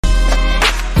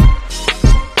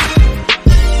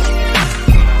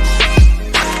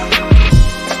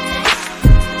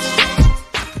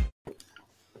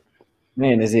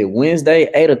Man, is it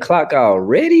Wednesday, 8 o'clock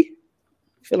already?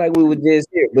 I feel like we were just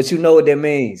here, but you know what that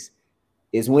means.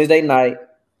 It's Wednesday night,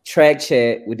 track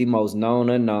chat with the most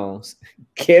known unknowns.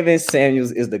 Kevin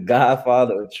Samuels is the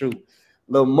godfather of truth.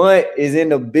 Lamont is in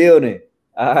the building.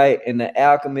 All right, and the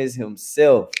alchemist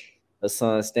himself,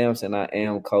 Hassan Stamps, and I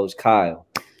am Coach Kyle.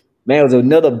 Man, it was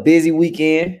another busy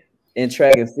weekend in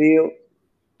track and field.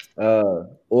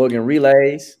 Oregon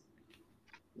relays,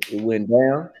 it went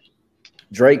down.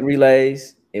 Drake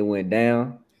relays, it went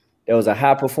down. There was a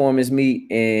high performance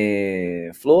meet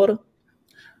in Florida.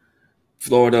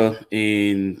 Florida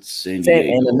and San Diego.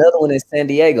 And another one in San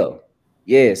Diego.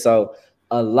 Yeah, so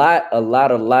a lot.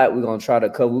 We're gonna try to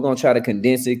cover. We're gonna try to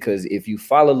condense it because if you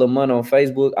follow Lamont on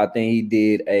Facebook, I think he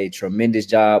did a tremendous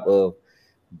job of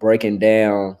breaking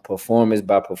down performance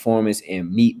by performance and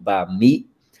meet by meet.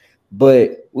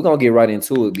 But we're gonna get right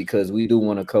into it because we do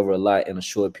want to cover a lot in a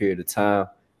short period of time.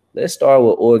 Let's start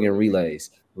with Oregon relays.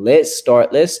 Let's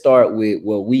start with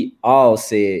what we all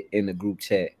said in the group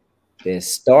chat. Let's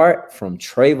start from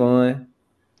Trayvon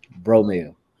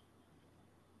Bromell.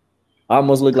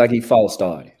 Almost looked like he false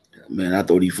started. Man, I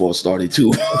thought he false started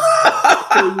too. For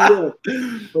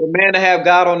the man to have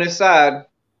God on his side,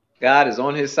 God is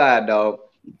on his side, dog.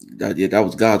 That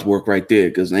was God's work right there,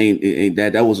 because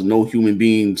that was no human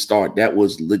being start. That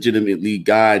was legitimately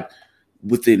God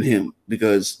within him,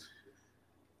 because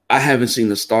I haven't seen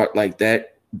a start like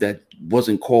that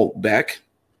wasn't called back.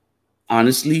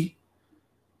 Honestly,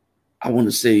 I want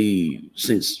to say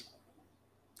since,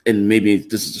 and maybe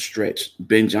this is a stretch,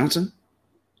 Ben Johnson.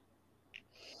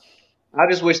 I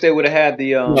just wish they would have had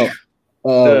the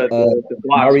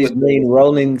Maurice Green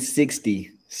rolling 60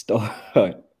 start.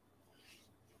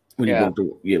 When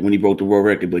he broke the world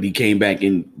record, but he came back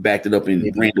and backed it up and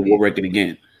ran the world record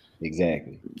again.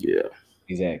 Exactly. Yeah.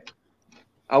 Exactly.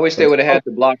 I wish they would have had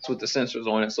the blocks with the sensors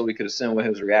on it so we could have seen what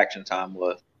his reaction time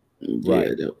was. Right.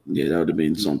 That would have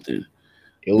been something.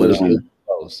 It was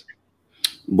close.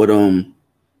 But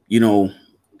you know,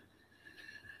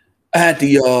 I had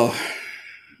the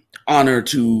honor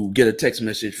to get a text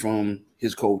message from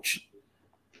his coach,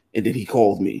 and then he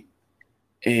called me,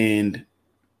 and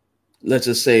let's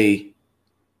just say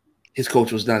his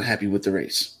coach was not happy with the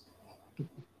race.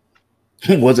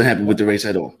 He wasn't happy with the race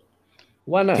at all.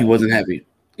 Why not? He wasn't happy.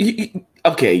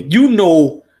 Okay, you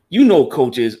know,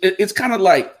 coaches. It's kind of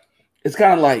like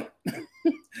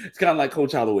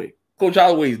Coach Holloway. Coach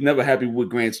Holloway is never happy with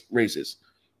Grant's races.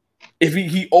 If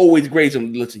he always grades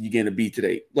him, listen, you're getting a B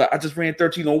today. Like, I just ran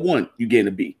 13:01, you're getting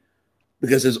a B,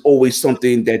 because there's always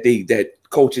something that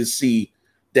coaches see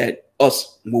that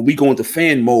us, when we go into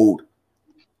fan mode,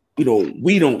 we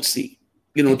don't see,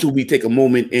 until we take a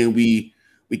moment and we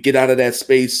get out of that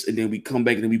space, and then we come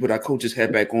back and then we put our coach's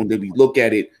hat back on, then we look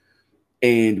at it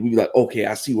and we be like, okay,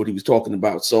 I see what he was talking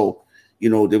about. So,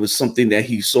 there was something that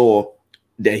he saw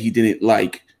that he didn't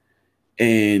like.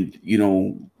 And,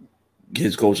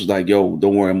 his coach was like, yo,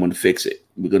 don't worry, I'm going to fix it.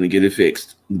 We're going to get it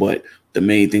fixed. But the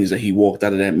main thing is that he walked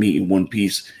out of that meeting in one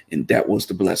piece, and that was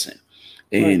the blessing.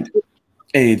 And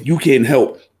you can't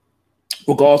help,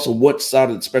 regardless of what side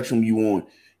of the spectrum you on,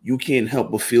 you can't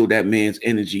help but feel that man's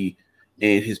energy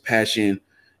and his passion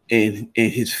and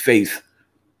his faith.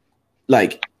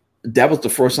 Like, that was the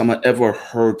first time I ever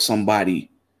heard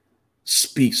somebody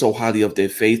speak so highly of their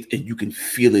faith, and you can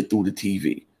feel it through the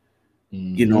TV.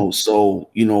 Mm-hmm. So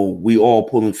we all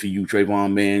pulling for you,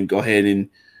 Trayvon, man. Go ahead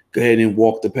and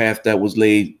walk the path that was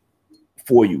laid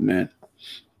for you, man.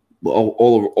 But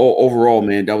overall,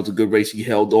 man, that was a good race. He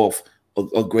held off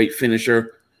a great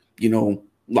finisher.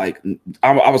 Like,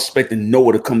 I was expecting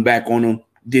Noah to come back on him.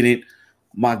 Didn't.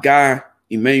 My guy,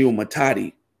 Emmanuel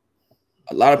Matadi,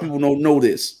 a lot of people don't know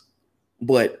this,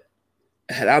 but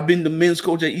had I been the men's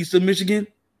coach at Eastern Michigan,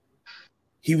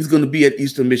 he was going to be at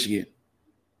Eastern Michigan.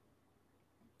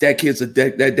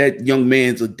 That young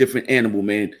man's a different animal,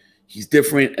 man. He's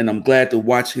different, and I'm glad to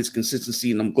watch his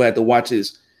consistency, and I'm glad to watch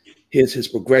his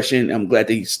progression. I'm glad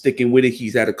that he's sticking with it.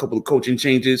 He's had a couple of coaching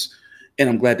changes, and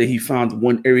I'm glad that he found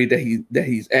one area that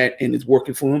he's at and it's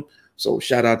working for him. So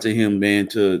shout out to him, man,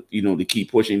 to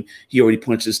keep pushing. He already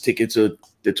punched his ticket to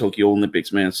the Tokyo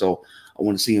Olympics, man. So I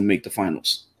want to see him make the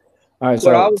finals. All right.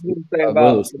 So what I was going to say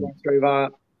about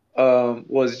Trayvon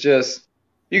was just,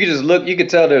 you could just look, you could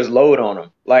tell there's load on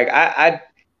him. Like, I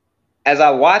as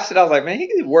I watched it, I was like, man,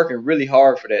 he's working really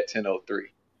hard for that 10:03.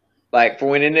 Like, for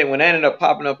when it ended up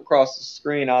popping up across the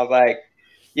screen, I was like,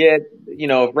 yeah,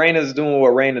 if Raina's doing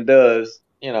what Raina does,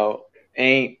 we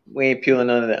ain't peeling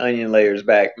none of the onion layers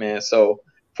back, man. So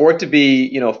for it to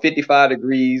be, 55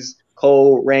 degrees,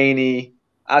 cold, rainy,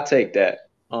 I take that.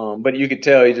 But you could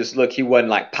tell he wasn't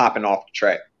like popping off the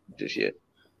track. just yet.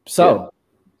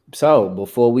 So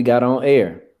before we got on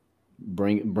air,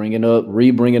 bringing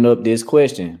up this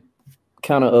question,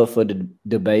 kind of up for the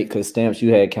debate because Stamps,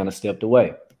 you had kind of stepped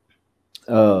away.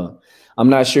 I'm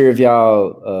not sure if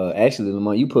y'all actually,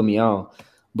 Lamont, you put me on,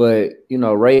 but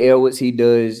Ray Edwards, he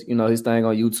does his thing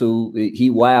on YouTube. He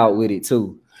wild with it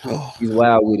too. He's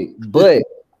wild with it, but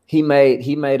he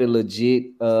made a legit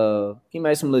he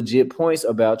made some legit points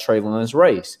about Trayvon's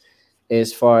race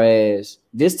as far as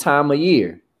this time of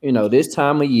year. Him running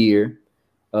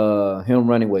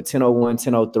with 10:01,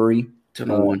 10:03,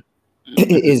 10:01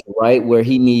 is right where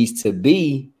he needs to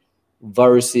be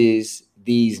versus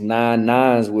these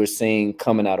 9.9s we're seeing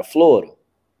coming out of Florida.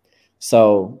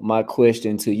 So my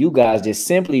question to you guys, just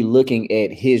simply looking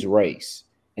at his race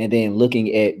and then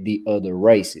looking at the other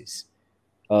races,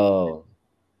 what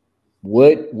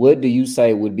do you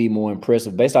say would be more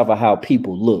impressive based off of how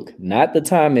people look, not the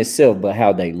time itself, but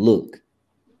how they look?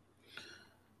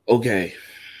 Okay,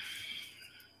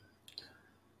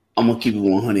 I'm gonna keep it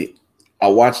 100. I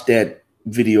watched that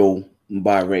video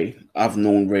by Ray. I've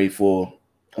known Ray for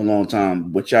a long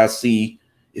time. What y'all see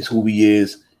is who he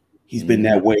is. He's been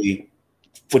that way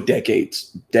for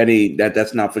decades.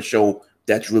 That's not for show.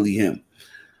 That's really him.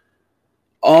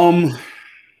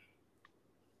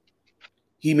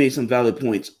 He made some valid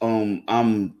points. I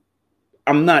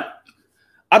don't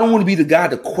want to be the guy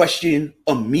to question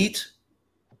a meet,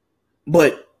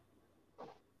 but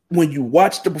when you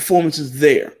watch the performances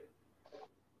there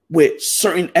with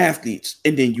certain athletes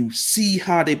and then you see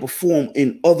how they perform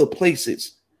in other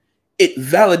places, it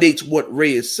validates what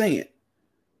Ray is saying.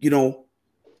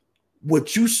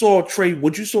 What you saw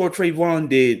Trayvon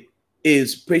did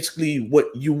is basically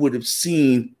what you would have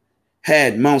seen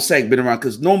had Mount Sac been around.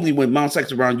 Because normally when Mount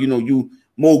Sac's around,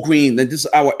 Mo Green, and this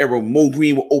is our era, Mo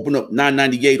Green will open up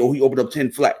 998 or he opened up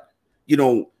 10 flat.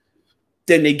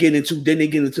 Then they get into the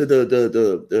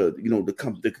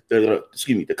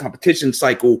competition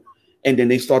cycle, and then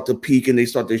they start to peak and they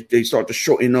start to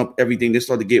shorten up everything. They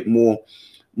start to get more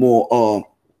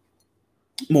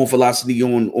velocity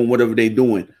on whatever they're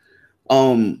doing.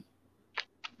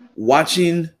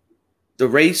 Watching the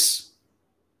race,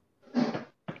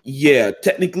 yeah,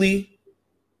 technically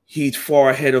he's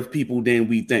far ahead of people than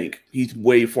we think. He's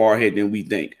way far ahead than we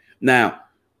think. Now,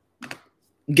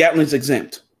 Gatlin's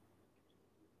exempt.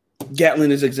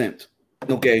 Gatlin is exempt.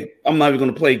 Okay, I'm not even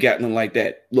going to play Gatlin like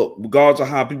that. Look, regardless of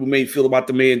how people may feel about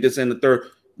the man, this and the third,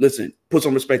 listen, put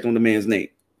some respect on the man's name.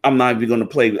 I'm not even going to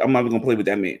play with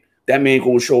that man. That man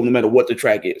going to show up no matter what the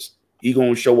track is. He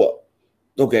going to show up.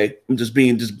 Okay, I'm just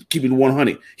keeping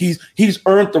 100. He's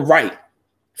earned the right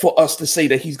for us to say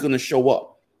that he's going to show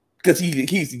up because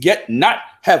he's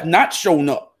not shown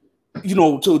up,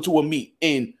 to a meet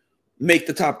and make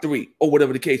the top 3 or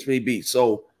whatever the case may be.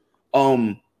 So,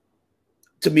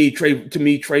 to me,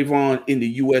 Trayvon in the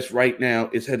U.S. right now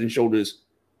is head and shoulders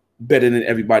better than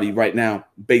everybody right now,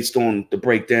 based on the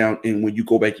breakdown. And when you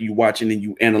go back and you watch and then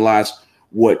you analyze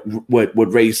what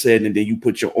Ray said, and then you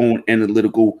put your own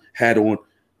analytical hat on,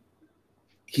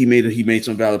 he made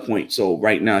some valid points. So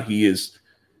right now he is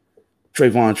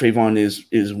Trayvon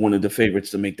is one of the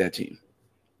favorites to make that team.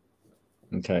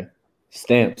 Okay,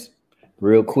 Stamps,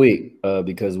 real quick,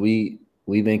 because we've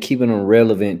been keeping them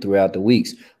relevant throughout the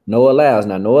weeks. Noah Lyles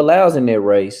in that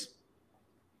race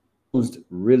used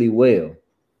really well,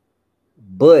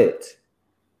 but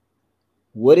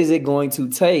what is it going to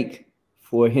take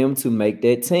for him to make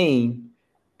that team?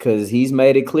 Because he's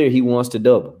made it clear he wants to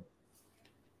double.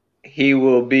 He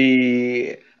will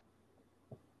be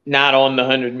not on the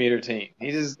 100-meter team.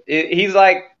 He's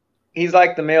like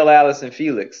the male Allison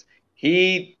Felix.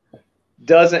 He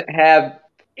doesn't have,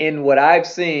 in what I've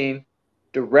seen,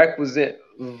 the requisite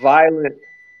violent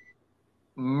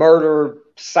murder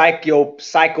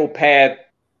psychopath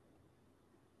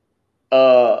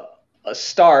a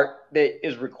start that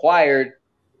is required.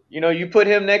 You put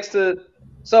him next to,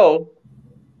 so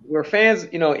we're fans,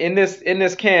 in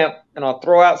this camp, and I'll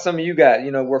throw out some of you guys,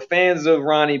 we're fans of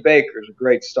Ronnie Baker's a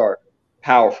great start,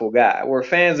 powerful guy. We're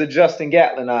fans of Justin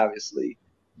Gatlin, obviously,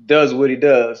 does what he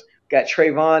does. Got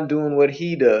Trayvon doing what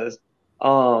he does.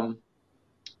 And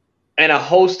a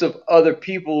host of other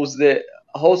people that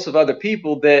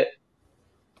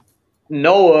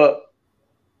Noah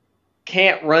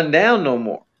can't run down no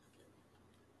more.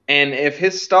 And if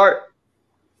his start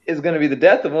is going to be the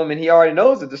death of him, and he already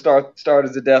knows that the start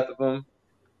is the death of him,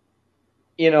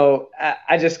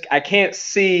 I can't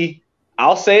see.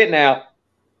 I'll say it now.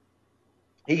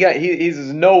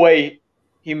 There's no way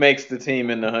he makes the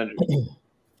team in the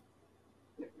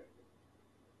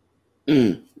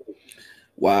 100.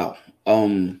 Wow.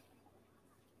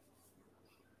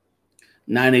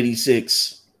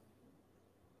 986.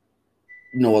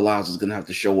 Noah Lyles is gonna have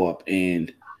to show up,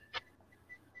 and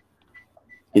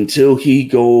until he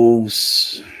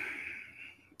goes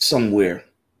somewhere,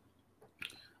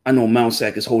 I know Mount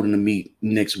Sac is holding a meet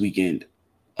next weekend,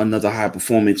 another high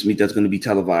performance meet that's going to be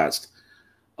televised.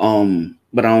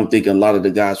 But I don't think a lot of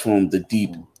the guys from the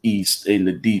deep east and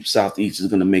the deep southeast is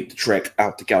going to make the trek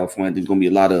out to California. There's going to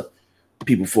be a lot of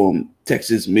people from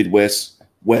Texas, Midwest,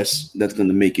 West that's going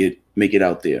to make it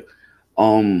out there.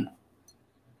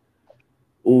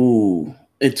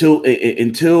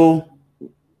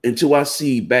 Until I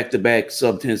see back-to-back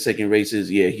sub 10-second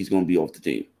races, yeah, he's going to be off the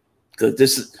team, because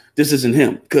this isn't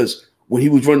him. Because when he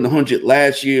was running the 100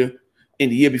 last year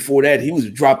and the year before that, he was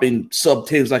dropping sub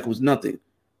 10s like it was nothing.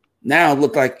 Now it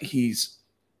looked like he's,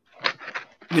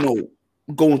 going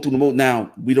through the mode.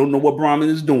 Now we don't know what Brahman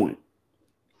is doing.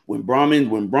 When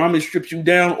Brahman strips you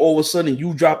down, all of a sudden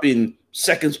you drop in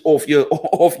seconds off your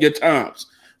times.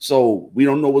 So we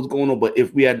don't know what's going on. But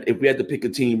if we had to pick a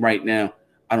team right now,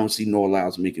 I don't see Noah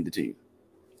Lyles making the team.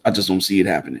 I just don't see it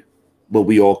happening. But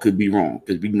we all could be wrong,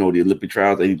 because we know the Olympic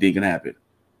trials, anything can happen.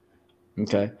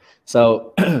 Okay.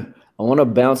 So I want to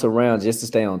bounce around just to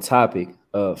stay on topic.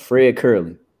 Fred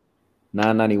Kerley,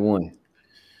 991.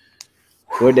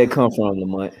 Where'd that come from,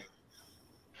 Lamont?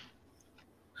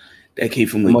 That came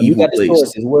from an evil place.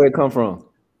 Sources. Where'd it come from?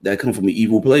 That come from an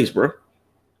evil place, bro.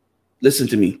 Listen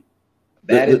to me.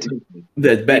 That's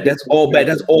all bad.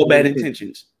 That's all bad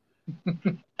intentions.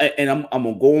 And I'm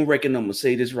gonna go on record. I'm gonna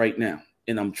say this right now,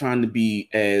 and I'm trying to be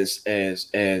as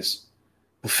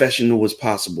professional as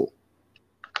possible.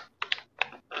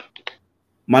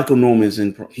 Michael Norman's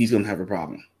he's gonna have a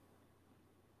problem.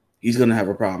 He's gonna have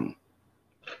a problem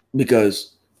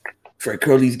because Fred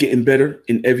Kerley's getting better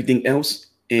in everything else,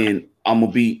 and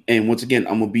once again,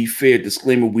 I'm gonna be fair.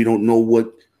 Disclaimer: we don't know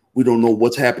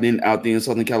what's happening out there in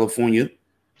Southern California,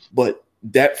 but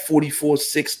that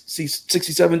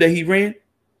 44.67 that he ran,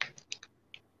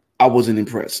 I wasn't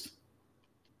impressed.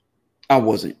 I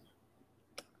wasn't.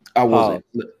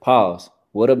 Pause.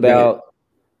 What about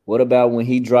when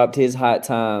he dropped his hot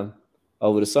time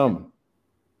over the summer?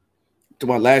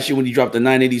 About last year when he dropped the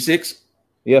 986?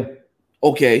 Yeah.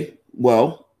 Okay.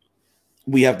 Well,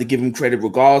 we have to give him credit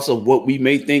regardless of what we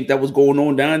may think that was going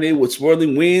on down there with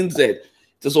swirling winds that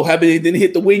just so happened it didn't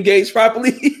hit the wind gauge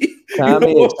properly. Time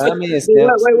in. Wait a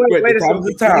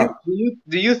second.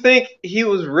 Do you think he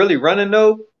was really running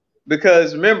though?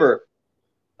 Because remember,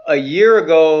 a year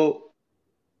ago,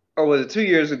 or was it 2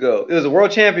 years ago? It was a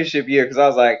world championship year, because I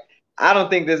was like, I don't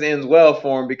think this ends well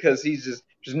for him, because there's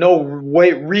no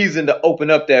reason to open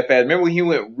up that fast. Remember when he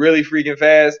went really freaking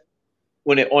fast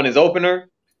on his opener?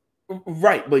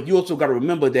 Right, but you also got to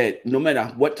remember that no matter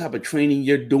what type of training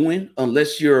you're doing,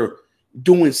 unless you're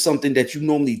doing something that you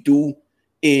normally do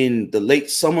in the late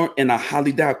summer, and I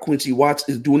highly doubt Quincy Watts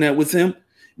is doing that with him.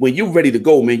 When you're ready to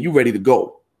go, man, you're ready to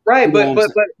go. Right, but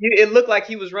it looked like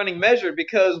he was running measured,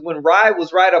 because when Rye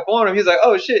was right up on him, he's like,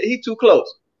 "Oh shit, he's too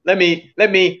close. Let me,"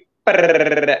 and then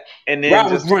Rye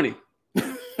was running.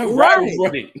 Rye was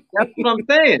running. That's what I'm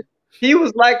saying. He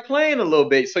was like playing a little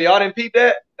bit. So y'all didn't peep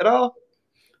that at all?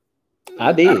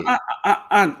 I did.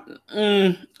 I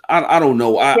don't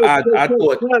know. I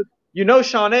thought.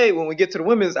 Shawnee, when we get to the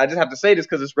women's, I just have to say this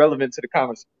because it's relevant to the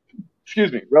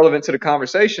relevant to the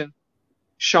conversation.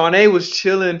 Shawnee was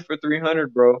chilling for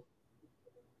 300, bro.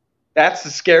 That's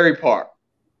the scary part.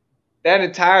 That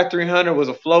entire 300 was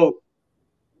afloat,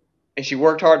 and she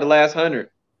worked hard the last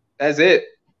 100. That's it.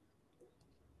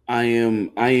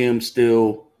 I'm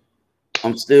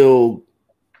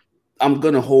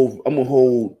gonna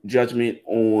hold judgment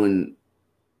on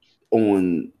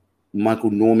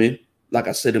Michael Norman, like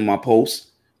I said in my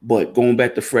post. But going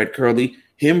back to Fred Kerley,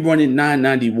 him running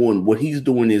 991, what he's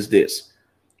doing is this.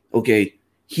 Okay,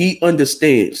 he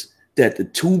understands that the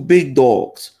two big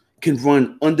dogs can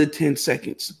run under 10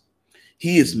 seconds.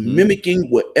 He is mimicking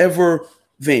whatever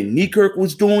Van Niekerk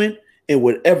was doing and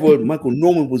whatever Michael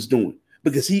Norman was doing,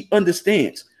 because he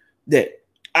understands that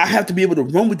I have to be able to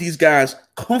run with these guys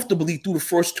comfortably through the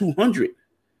first 200,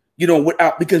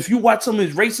 because if you watch some of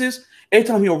his races, every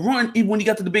time he'll run, even when he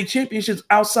got to the big championships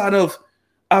outside of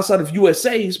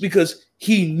USA's, because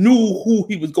he knew who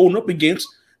he was going up against.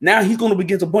 Now he's going up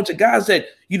against a bunch of guys that,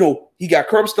 he got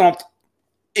curb stomped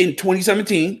in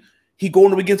 2017. He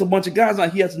going up against a bunch of guys now.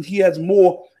 He has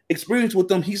more experience with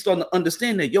them. He's starting to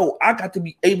understand that, I got to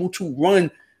be able to run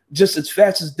just as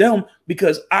fast as them,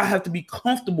 because I have to be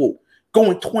comfortable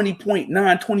going 20.9,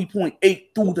 20.8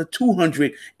 through the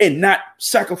 200 and not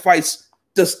sacrifice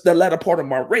the latter part of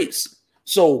my race.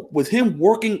 So with him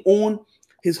working on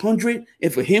his 100,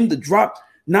 and for him to drop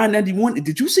 991.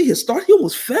 Did you see his start? He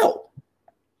almost fell.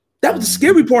 That was the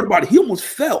scary part about it. He almost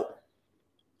fell.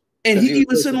 And he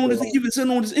even said on his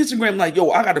Instagram, like, yo,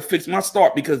 I got to fix my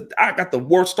start because I got the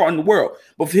worst start in the world.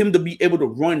 But for him to be able to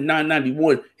run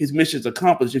 991, his mission's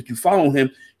accomplished. If you follow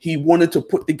him, he wanted to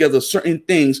put together certain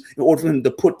things in order for him to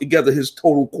put together his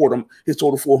total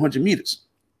 400 meters.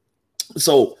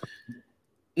 So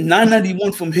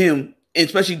 991 from him,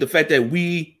 especially the fact that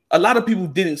a lot of people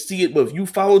didn't see it, but if you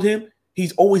followed him,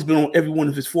 he's always been on every one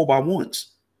of his 4x1s.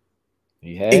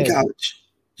 In college.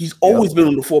 He's always been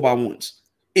on the 4x1s.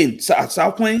 In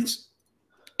South Plains,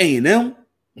 A&M,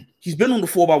 he's been on the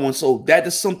 4x1. So that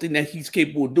is something that he's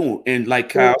capable of doing. And like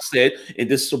Kyle said, and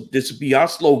this will be our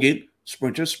slogan,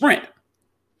 sprinter sprint.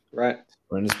 Right.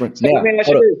 Sprinter sprint. So Now,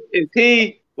 is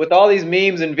he, with all these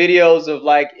memes and videos of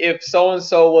like, if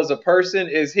so-and-so was a person,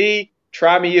 is he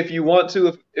try me if you want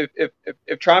to,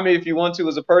 if try me if you want to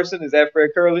as a person, is that Fred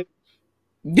Kerley?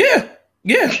 Yeah.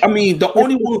 Yeah, I mean the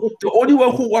only one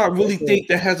who I really think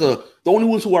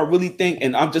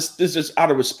and this is just out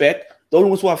of respect, the only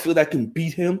ones who I feel that can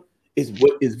beat him is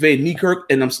Van Niekerk,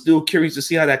 and I'm still curious to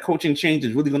see how that coaching change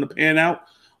is really going to pan out.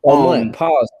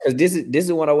 Pause, because this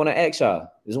is what I want to ask y'all.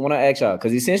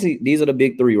 Because essentially these are the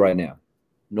big three right now: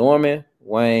 Norman,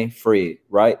 Wayne, Fred.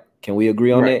 Right? Can we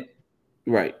agree on that?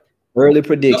 Right. Early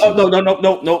prediction.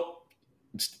 No.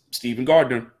 Stephen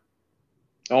Gardner.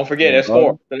 Don't forget, that's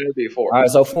 4. That'll be 4. All right,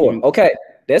 so 4. Okay,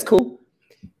 that's cool.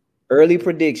 Early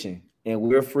prediction, and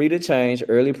we're free to change.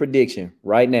 Early prediction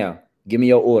right now. Give me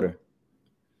your order.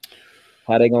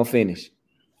 How they gonna finish?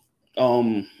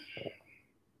 I'm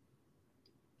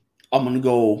gonna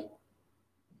go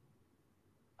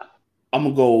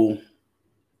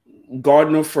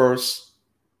Gardner first.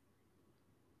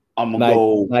 I'm gonna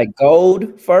go like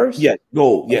gold first. Yeah,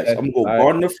 gold. Yes, okay. I'm gonna go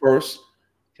Gardner first.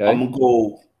 Okay. I'm gonna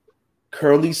go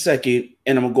Kerley second,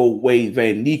 and I'm gonna go Wade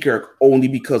Van Niekerk only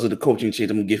because of the coaching change.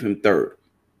 I'm gonna give him 3rd.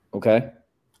 Okay.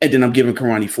 And then I'm giving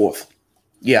Karani 4th.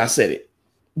 Yeah, I said it.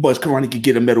 But Karani can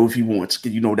get a medal if he wants,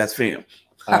 because that's fam.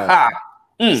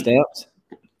 Stamps.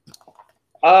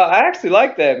 I actually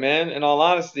like that, man. In all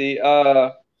honesty,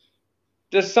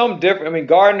 just some different. I mean,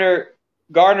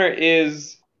 Gardner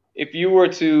is, if you were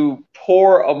to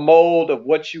pour a mold of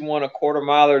what you want a quarter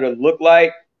miler to look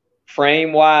like,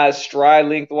 frame wise, stride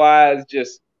length wise,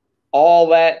 just all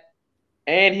that.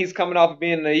 And he's coming off of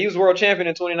he was world champion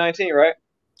in 2019, right?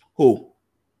 Who?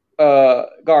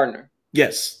 Gardner.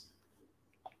 Yes.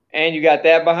 And you got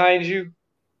that behind you.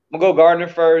 I'm gonna go Gardner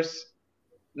first,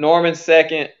 Norman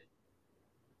second,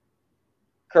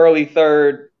 Kerley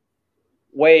 3rd,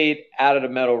 Wade out of the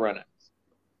medal running.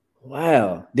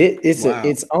 Wow.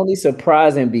 It's only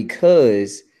surprising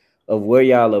because of where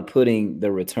y'all are putting the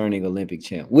returning Olympic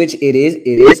champ, which it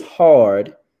is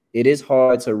hard. It is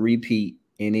hard to repeat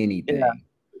in anything. Yeah.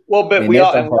 Well, but we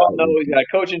all know we got a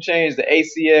coaching change, the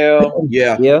ACL.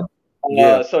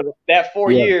 Yeah. So that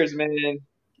 4 years, man.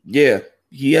 Yeah.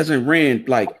 He hasn't ran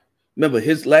remember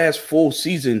his last full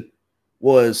season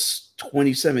was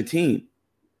 2017.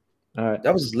 All right.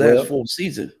 That was his last full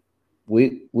season.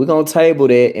 We're gonna table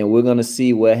that, and we're gonna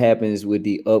see what happens with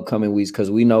the upcoming weeks, because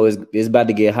we know it's about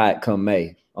to get hot come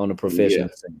May on the professional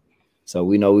scene. So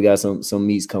we know we got some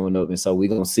meets coming up, and so we're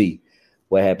gonna see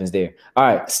what happens there. All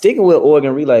right, sticking with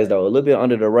Oregon Relays though, a little bit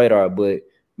under the radar, but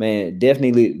man,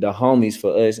 definitely the homies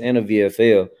for us and the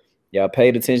VFL. Y'all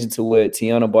paid attention to what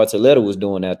Tiana Bartoletta was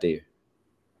doing out there.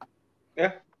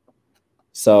 Yeah.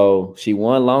 So she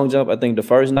won long jump, I think, the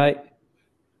first night.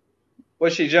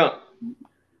 What'd she jump?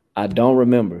 I don't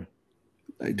remember.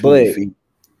 Like 20 feet.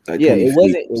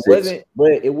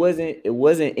 It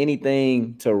wasn't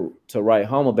anything to write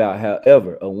home about.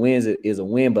 However, a win is a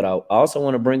win. But I also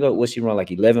want to bring up what she run, like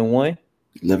 11-1?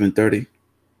 11:30.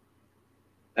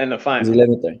 And the final.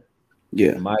 11:30.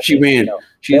 Yeah. She ran.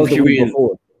 She ran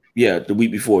before. Yeah, the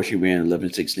week before she ran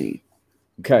 11:16.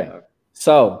 Okay.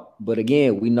 So, but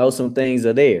again, we know some things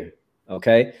are there.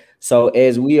 Okay. So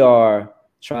as we are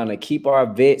trying to keep our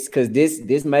vets, because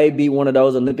this may be one of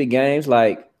those Olympic games,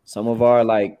 like some of our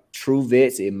true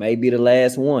vets, it may be the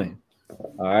last one.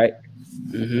 All right.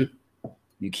 Mm-hmm.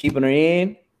 You keeping her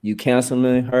in, you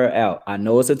canceling her out. I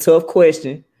know it's a tough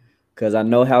question because I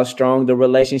know how strong the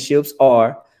relationships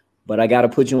are, but I got to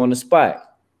put you on the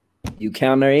spot. You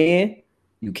count her in,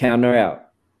 you count her out.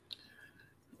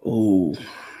 Oh,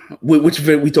 which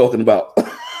event we talking about?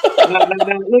 Let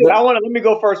me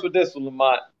go first with this one,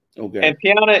 Lamont. Okay. And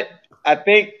Tiana, I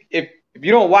think if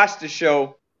you don't watch the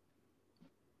show,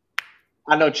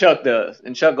 I know Chuck does,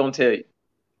 and Chuck gonna tell you.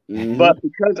 Mm-hmm. But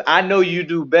because I know you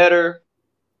do better,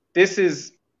 this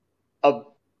is a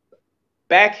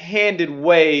backhanded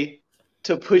way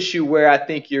to push you where I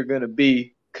think you're gonna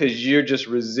be because you're just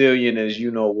resilient as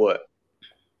you know what.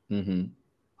 Mm-hmm.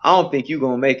 I don't think you're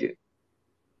gonna make it,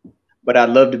 but I'd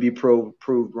love to be proved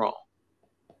wrong.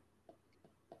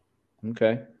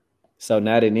 Okay. So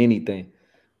not in anything.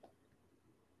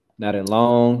 Not in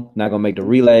long. Not gonna make the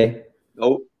relay.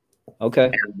 Nope.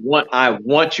 Okay. I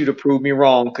want you to prove me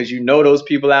wrong because you know those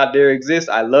people out there exist.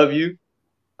 I love you.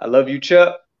 I love you,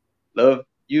 Chuck. Love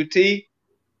UT.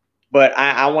 But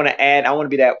I want to add. I want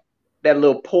to be that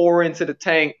little pour into the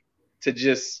tank to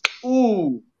just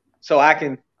so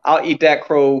I'll eat that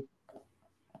crow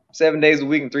 7 days a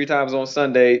week and 3 times on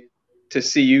Sunday to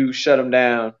see you shut him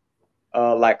down,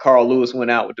 like Carl Lewis went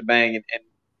out with the bang. And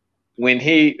when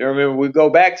remember we go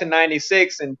back to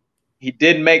 '96 and he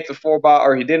didn't make the 4-ball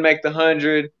or he didn't make the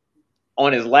 100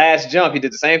 on his last jump. He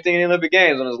did the same thing in the Olympic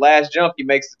Games. On his last jump, he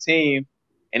makes the team,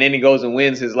 and then he goes and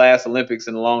wins his last Olympics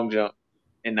in the long jump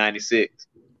in '96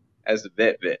 as the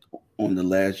vet. On the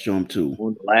last jump too.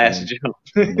 On the last jump.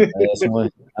 The last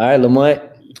one. All right, Lamont.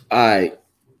 All right.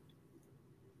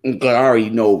 I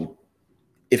already know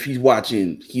if he's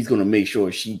watching, he's gonna make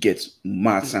sure she gets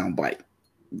my soundbite,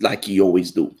 like he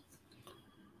always do.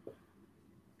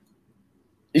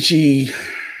 I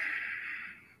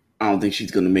don't think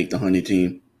she's gonna make the 100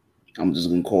 team. I'm just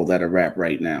gonna call that a wrap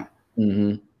right now.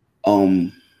 Mm-hmm.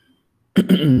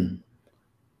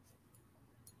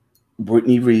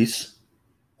 Brittany Reese,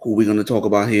 who we're gonna talk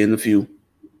about here in a few.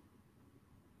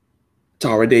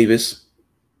 Tara Davis,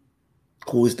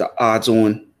 who is the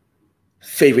odds-on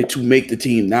favorite to make the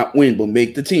team, not win, but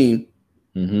make the team.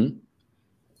 Mm-hmm.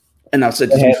 And I've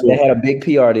said this before. They had a big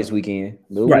PR this weekend,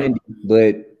 right? Windy,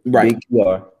 but big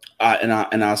PR.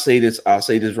 And I'll say this. I'll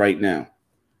say this right now.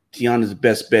 Tiana's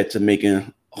best bet to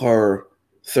making her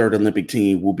 3rd Olympic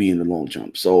team will be in the long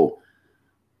jump. So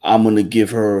I'm gonna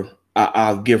give her.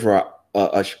 I'll give her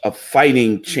a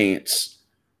fighting chance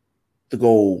to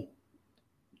go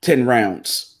 10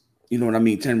 rounds. You know what I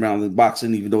mean? 10 rounds in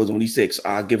boxing, even though it's only 6.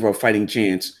 I'll give her a fighting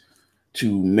chance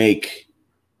to make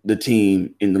the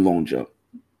team in the long jump.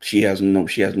 She has no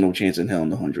chance in hell in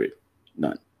the 100.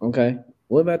 None. Okay.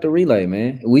 What about the relay,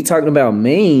 man? We talking about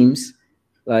memes.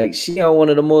 Like, she on one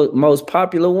of the most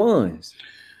popular ones.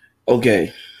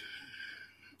 Okay.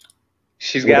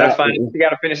 She got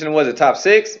to finish in, was it top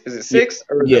 6? Is it 6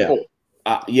 or is it 4?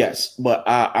 Yes, but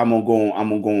I'm gonna go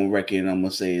on record and I'm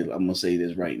gonna say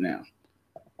this right now.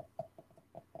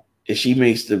 If she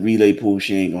makes the relay pool,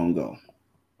 she ain't gonna go.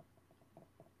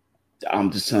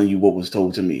 I'm just telling you what was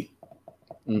told to me.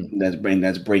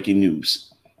 That's breaking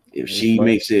news. If she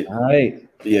makes it, all right,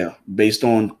 yeah, based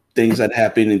on things that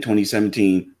happened in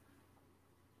 2017,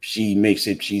 she makes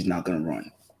it. She's not gonna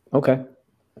run. Okay.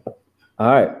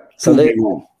 All right. So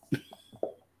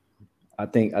I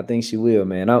think she will,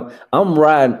 man. I'm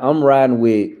riding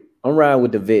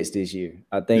with the vets this year.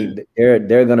 I think there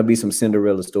are gonna be some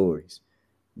Cinderella stories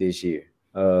this year.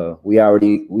 We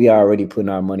already putting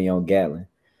our money on Gatlin.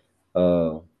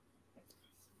 I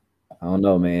don't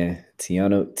know, man.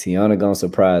 Tiana gonna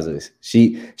surprise us.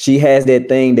 She has that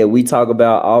thing that we talk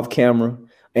about off camera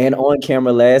and on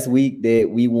camera last week that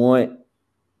we want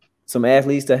some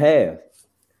athletes to have.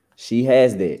 She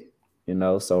has that, you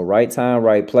know. So right time,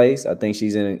 right place. I think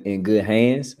she's in good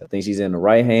hands. I think she's in the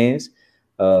right hands.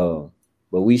 But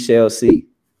we shall see.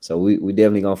 So we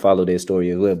definitely gonna follow that story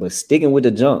as well. But sticking with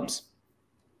the jumps.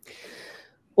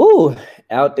 Ooh,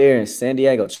 out there in San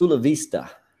Diego, Chula Vista.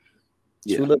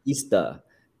 Yeah. Chula Vista.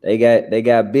 They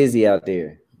got busy out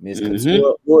there. Miss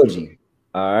Couture Orgy.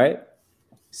 All right.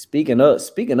 Speaking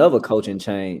of a coaching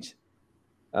change.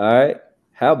 All right.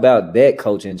 How about that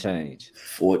coaching change?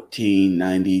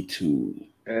 1492.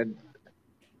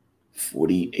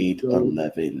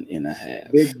 48-11 and a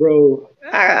half. Big bro.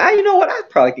 You know what? I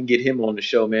probably can get him on the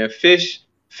show, man. Fish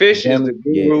is the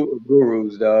guru of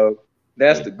gurus, dog.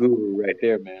 That's the guru right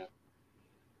there, man.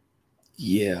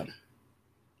 Yeah.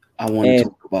 I want to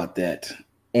talk about that.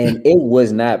 And it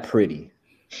was not pretty.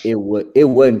 It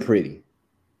wasn't pretty.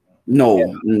 No.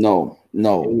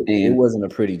 It wasn't a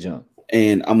pretty jump.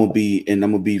 And I'm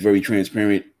gonna be very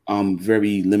transparent. I'm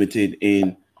very limited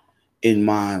in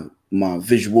my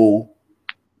visual,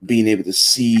 being able to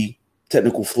see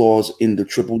technical flaws in the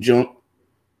triple jump.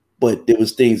 But there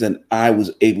was things that I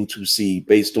was able to see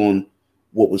based on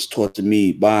what was taught to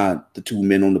me by the 2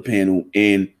 men on the panel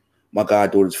and my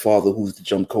goddaughter's father, who's the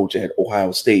jump coach at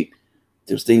Ohio State.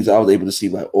 There's things I was able to see,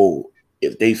 like, oh,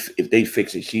 if they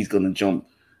fix it, she's gonna jump.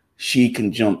 She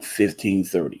can jump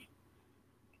 1530.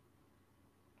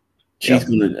 She's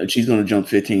gonna jump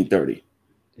 1530.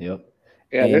 Yep.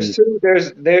 Yeah,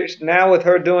 there's now with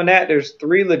her doing that, there's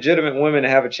 3 legitimate women that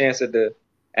have a chance at the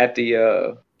at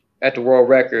the world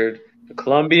record. The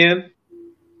Colombian,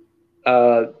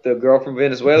 the girl from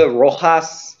Venezuela,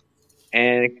 Rojas,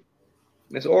 and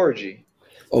Miss Orgy.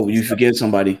 Oh, you forget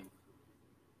somebody.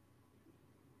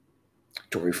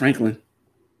 Tori Franklin.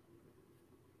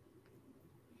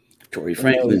 Tori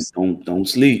Franklin, don't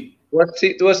sleep. What's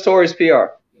Tori's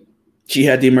PR? She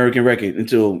had the American record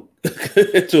until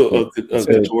broke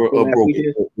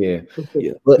it. Yeah.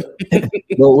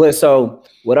 But so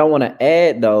what I want to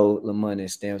add though, Lamont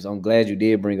and Stamps, I'm glad you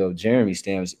did bring up Jeremy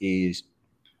Stamps, is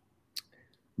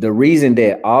the reason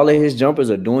that all of his jumpers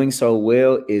are doing so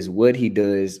well is what he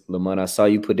does. Lamont, I saw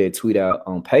you put that tweet out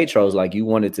on Patros, like you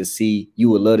would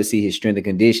love to see his strength and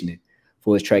conditioning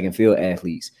for his track and field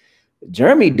athletes.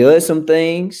 Jeremy does some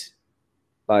things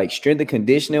like strength and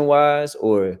conditioning wise,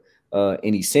 or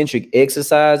in eccentric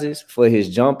exercises for his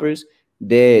jumpers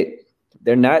that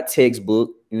they're not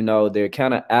textbook. You know, they're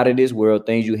kind of out of this world,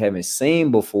 things you haven't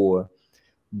seen before.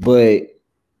 But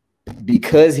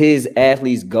because his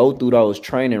athletes go through those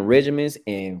training regimens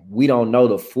and we don't know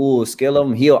the full scale of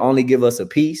them, he'll only give us a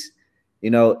piece,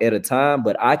 at a time.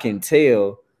 But I can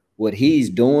tell what he's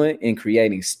doing in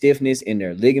creating stiffness in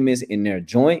their ligaments, in their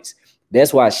joints.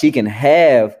 That's why she can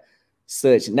have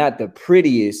such, not the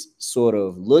prettiest sort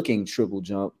of looking triple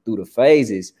jump through the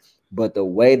phases, but the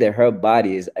way that her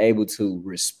body is able to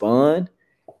respond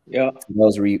to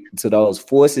those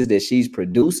forces that she's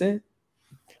producing.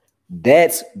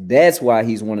 That's why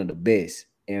he's one of the best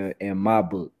in my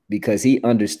book, because he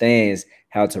understands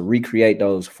how to recreate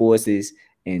those forces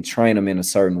and train them in a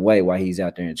certain way while he's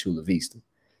out there in Chula Vista.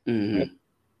 Mm-hmm.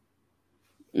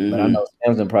 But I know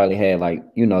Samson probably had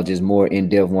just more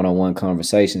in-depth one-on-one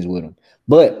conversations with him.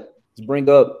 But let's bring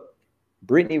up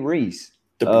Brittany Reese.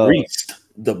 The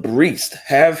Breast.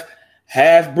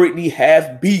 Have Brittany,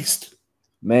 have Beast.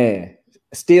 Man,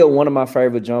 still one of my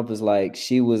favorite jumpers. Like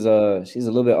she's a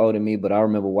little bit older than me, but I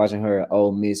remember watching her at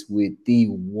Ole Miss with the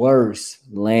worst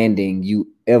landing you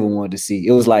ever wanted to see.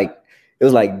 It was like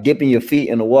dipping your feet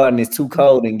in the water and it's too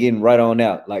cold and getting right on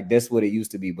out. Like that's what it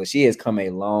used to be. But she has come a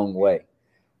long way.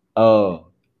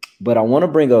 But I want to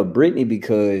bring up Brittany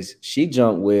because she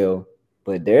jumped well,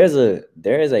 but there is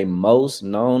a most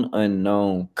known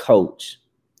unknown coach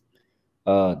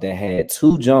that had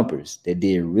two jumpers that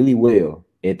did really well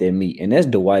at that meet, and that's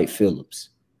Dwight Phillips.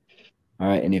 All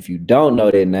right, and if you don't know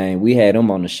that name, we had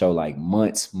him on the show like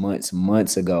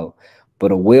months ago.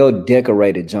 But a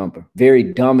well-decorated jumper, very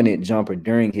dominant jumper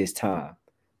during his time,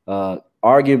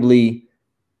 arguably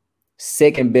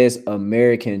second best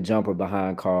American jumper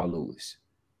behind Carl Lewis.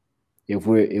 If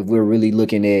we're really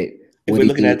looking at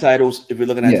titles,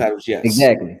 yes,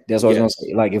 exactly. That's what I was gonna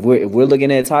say. Like if we're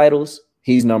looking at titles,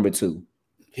 he's number 2,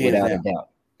 without a doubt.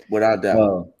 Without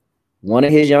doubt. One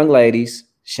of his young ladies,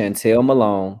 Chantel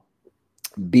Malone,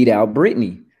 beat out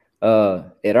Brittany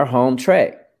at her home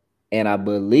track, and I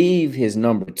believe his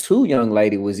number 2 young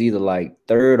lady was either like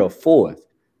 3rd or 4th.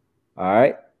 All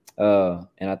right.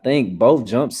 And I think both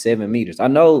jumped 7 meters. I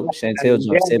know Chantel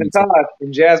jumped 7 meters.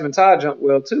 And Jasmine Todd jumped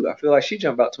well too. I feel like she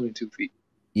jumped about 22 feet.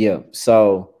 Yeah.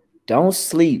 So don't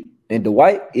sleep. And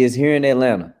Dwight is here in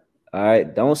Atlanta. All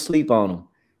right. Don't sleep on him.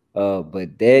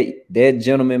 But that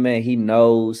gentleman, man, he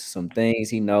knows some things.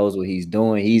 He knows what he's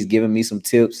doing. He's giving me some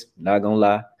tips. Not gonna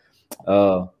lie.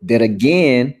 That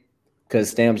again,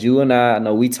 because Stamps, you and I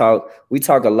know we talk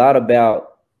a lot about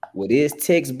what is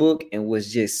textbook and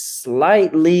was just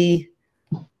slightly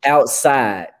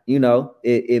outside.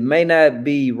 It may not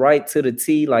be right to the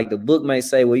T. Like the book may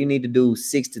say, well, you need to do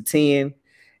 6 to 10,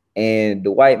 and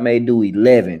Dwight may do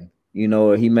 11,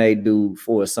 or he may do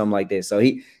 4 or something like that. So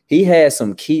he has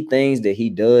some key things that he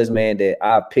does, man, that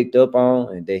I picked up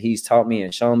on and that he's taught me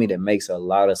and shown me that makes a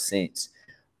lot of sense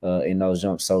in those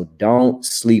jumps. So don't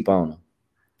sleep on them.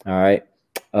 All right.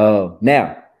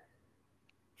 Now,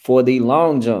 for the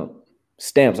long jump,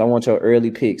 Stamps, I want your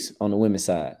early picks on the women's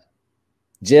side,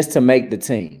 just to make the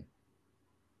team,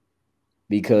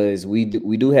 because we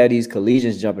do have these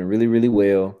collegians jumping really, really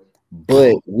well,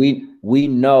 but we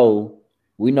know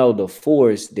the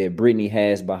force that Brittany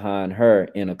has behind her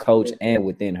in a coach and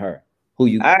within her.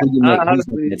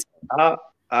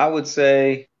 I would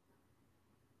say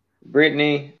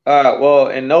Brittany. Well,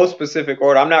 in no specific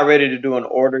order. I'm not ready to do an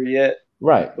order yet.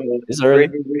 Right. It's early.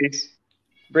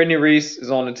 Brittany Reese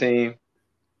is on the team.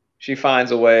 She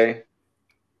finds a way.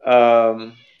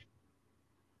 I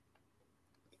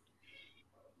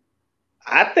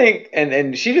think,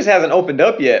 and she just hasn't opened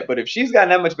up yet, but if she's gotten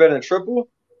that much better than triple,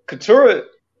 Katura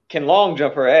can long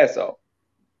jump her ass off.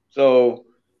 So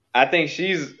I think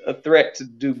she's a threat to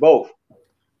do both.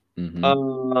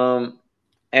 Mm-hmm.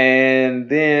 And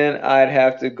then I'd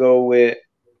have to go with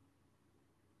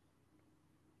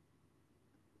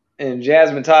and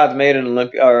Jasmine Todd's made an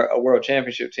Olympic or a world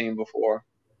championship team before.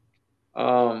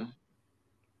 The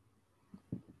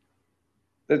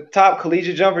top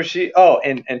collegiate jumper,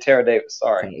 and Tara Davis.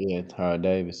 Sorry, Yeah, Tara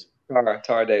Davis.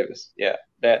 Tara Davis. Yeah,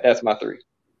 that's my 3.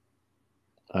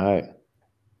 All right,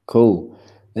 cool.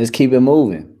 Let's keep it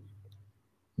moving.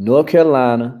 North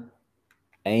Carolina,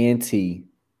 A&T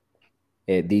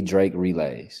at the Drake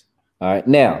Relays. All right,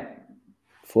 now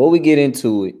before we get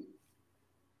into it,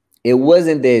 it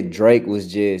wasn't that Drake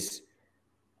was just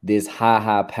this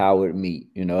high powered meet.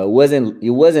 You know, it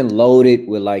wasn't loaded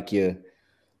with like your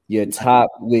top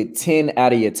with 10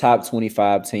 out of your top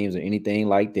 25 teams or anything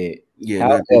like that. Yeah,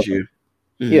 however, not this year.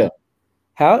 Mm-hmm. Yeah.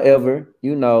 However,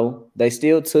 you know, they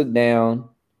still took down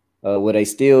they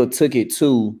still took it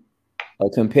to a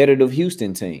competitive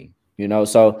Houston team. You know,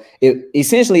 so it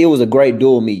was a great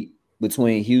dual meet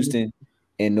between Houston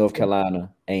and North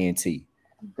Carolina A&T.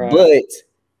 Right. But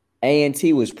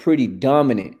A&T was pretty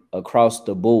dominant across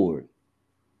the board,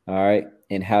 all right,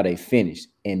 and how they finished.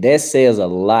 And that says a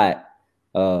lot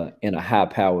in a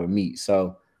high-power meet.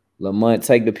 So, Lamont,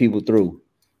 take the people through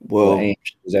what A&T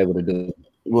was able to do.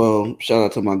 Well, shout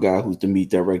out to my guy who's the meet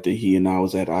director. He and I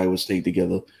was at Iowa State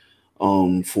together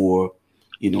for,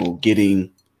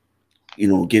 getting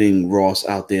Ross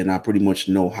out there, and I pretty much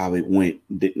know how it went.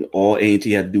 All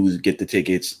A&T had to do was get the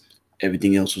tickets.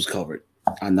 Everything else was covered.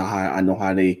 I know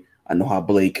how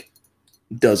Blake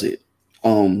does it.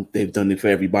 They've done it for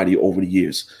everybody over the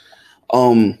years.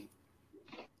 The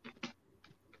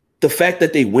fact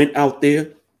that they went out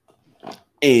there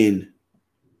and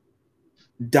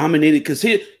dominated, because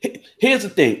here's the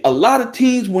thing. A lot of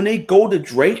teams, when they go to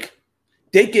Drake,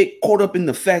 they get caught up in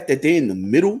the fact that they're in the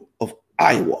middle of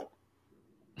Iowa,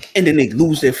 and then they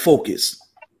lose their focus.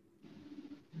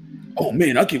 Oh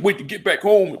man, I can't wait to get back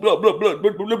home. Blah blah blah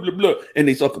blah blah blah blah. And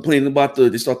they start complaining about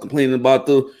the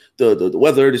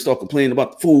weather. They start complaining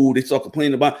about the food. They start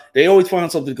complaining about. They always find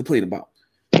something to complain about.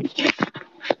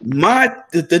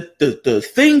 The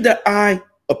thing that I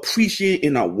appreciate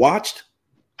and I watched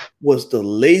was the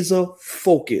laser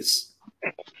focus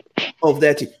of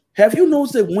that team. Have you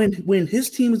noticed that when his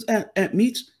team is at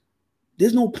meets,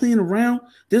 there's no playing around.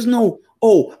 There's no,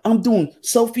 I'm doing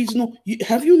selfies. No,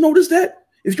 have you noticed that?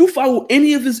 If you follow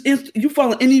any of his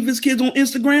kids on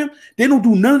Instagram, they don't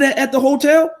do none of that at the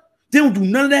hotel. They don't do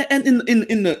none of that in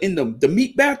the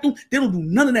meet bathroom. They don't do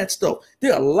none of that stuff. They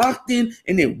are locked in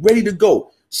and they're ready to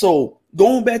go. So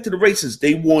going back to the races,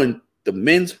 they won the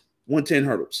men's 110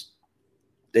 hurdles.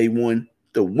 They won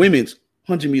the women's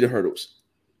 100-meter hurdles.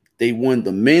 They won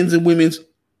the men's and women's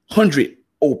 100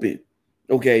 open.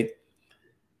 Okay.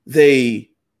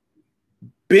 They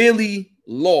barely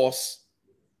lost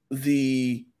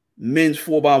the men's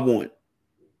 4x1.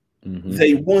 Mm-hmm.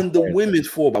 They won the women's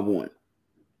 4x1.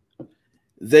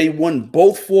 They won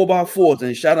both 4x4s.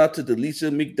 And shout out to Delisa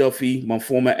McDuffie, my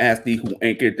former athlete who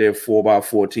anchored their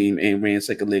 4x4 team and ran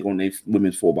second leg on their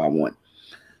women's 4x1.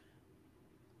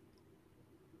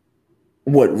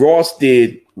 What Ross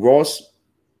did, Ross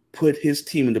put his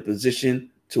team in the position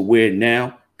to where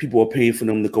now people are paying for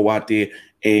them to go out there,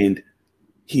 and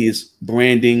he is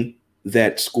branding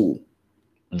that school.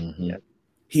 Mm-hmm.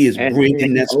 He is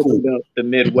bringing that school. The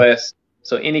Midwest.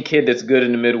 So any kid that's good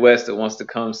in the Midwest that wants to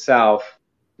come south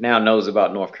now knows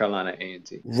about North Carolina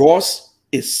A&T. Ross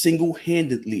is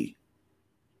single-handedly,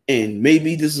 and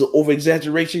maybe this is an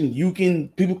over-exaggeration.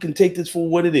 People can take this for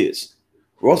what it is.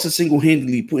 Ross is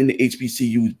single-handedly putting the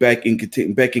HBCUs back in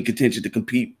contention to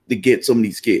compete to get some of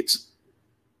these kids.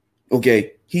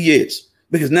 Okay, he is,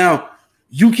 because now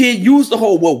you can't use the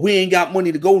whole we ain't got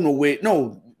money to go nowhere.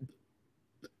 No,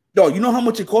 you know how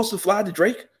much it costs to fly to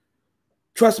Drake?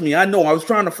 Trust me, I know. I was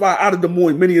trying to fly out of Des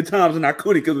Moines many a times and I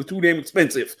couldn't because it was too damn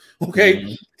expensive. Okay,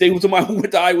 mm-hmm. They was somebody who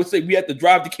went to Iowa State. We had to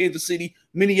drive to Kansas City,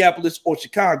 Minneapolis, or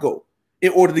Chicago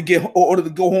in order to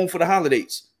go home for the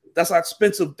holidays. That's how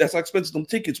expensive them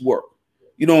tickets were.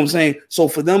 You know what I'm saying? So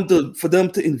for them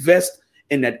to invest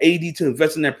in that AD, to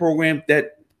invest in that program,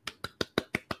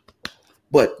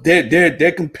 but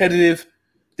they're competitive.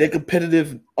 They're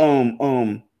competitive.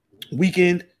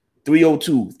 Weekend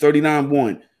 302,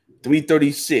 39-1,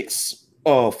 336,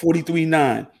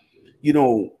 43-9. You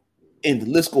know, and the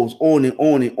list goes on and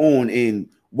on and on. And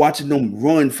watching them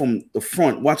run from the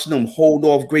front, watching them hold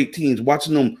off great teams,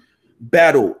 watching them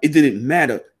battle. It didn't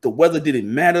matter. The weather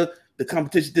didn't matter. The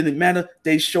competition didn't matter.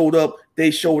 They showed up. They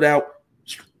showed out.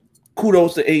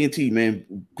 Kudos to A&T, man.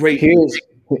 Great.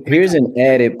 Here's an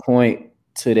added point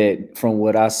to that from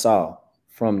what I saw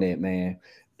from that, man.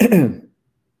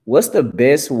 What's the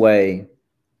best way?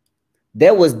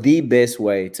 That was the best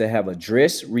way to have a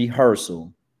dress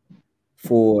rehearsal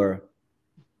for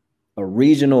a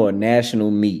regional or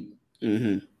national meet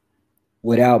Mm-hmm.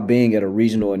 without being at a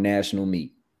regional or national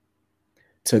meet.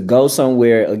 To go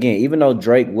somewhere, again, even though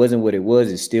Drake wasn't what it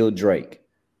was, it's still Drake,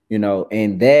 you know,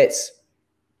 and that's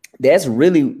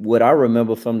really what I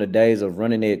remember from the days of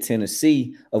running at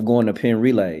Tennessee, of going to Penn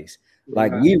Relays.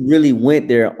 Like, we really went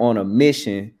there on a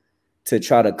mission to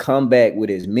try to come back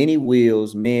with as many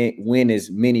wheels, win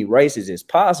as many races as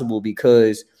possible,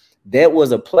 because that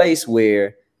was a place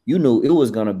where you knew it was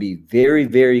going to be very,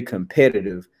 very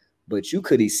competitive, but you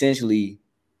could essentially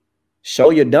show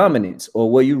your dominance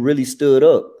or where you really stood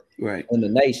up in the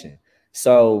nation.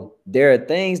 So there are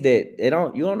things that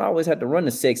you don't always have to run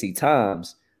the sexy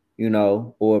times, you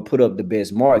know, or put up the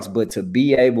best marks, but to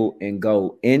be able and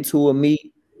go into a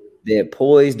meet that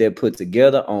poised, that put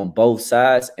together on both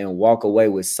sides and walk away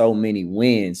with so many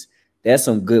wins, that's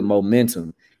some good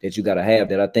momentum that you got to have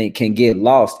that I think can get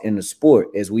lost in the sport,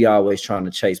 as we always trying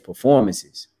to chase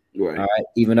performances. Right. All right.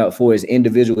 Even up for as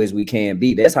individual as we can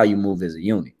be, that's how you move as a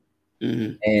unit.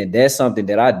 Mm-hmm. And that's something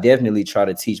that I definitely try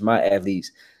to teach my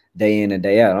athletes day in and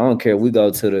day out. I don't care if we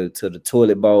go to the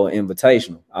Toilet Bowl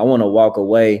Invitational. I want to walk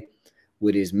away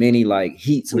with as many like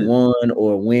heats won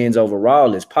or wins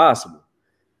overall as possible,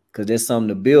 because there's something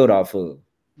to build off of.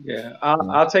 Yeah,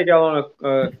 I'll take y'all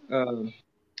on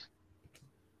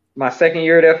my second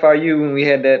year at FIU, when we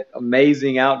had that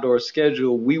amazing outdoor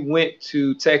schedule. We went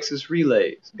to Texas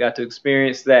Relays, got to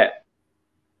experience that.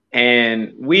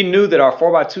 And we knew that our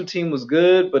 4x2 team was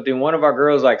good, but then one of our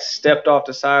girls like stepped off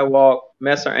the sidewalk,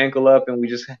 messed her ankle up, and we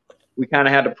kind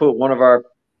of had to put one of our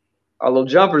little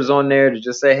jumpers on there to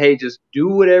just say, hey, just do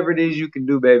whatever it is you can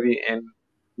do, baby, and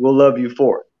we'll love you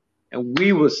for it. And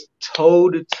we was toe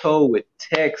to toe with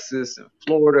Texas and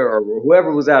Florida, or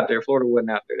whoever was out there. Florida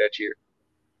wasn't out there that year.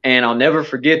 And I'll never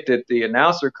forget that the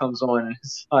announcer comes on and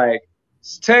it's like,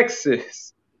 it's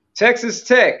Texas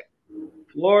Tech,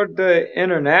 Florida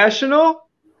International.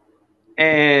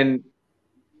 And,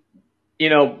 you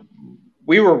know,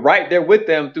 we were right there with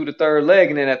them through the third leg.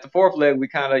 And then at the fourth leg, we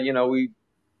kind of,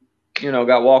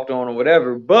 got walked on or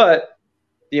whatever. But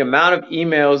the amount of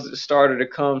emails that started to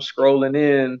come scrolling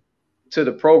in to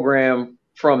the program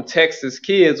from Texas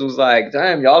kids was like,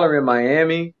 damn, y'all are in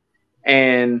Miami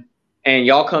and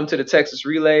y'all come to the Texas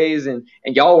Relays and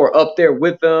y'all were up there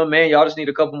with them, man. Y'all just need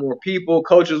a couple more people.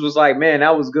 Coaches was like, man,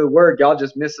 that was good work. Y'all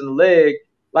just missing a leg.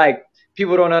 Like,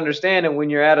 people don't understand that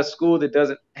when you're at a school that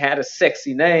doesn't have a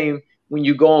sexy name, when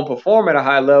you go and perform at a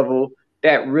high level,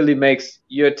 that really makes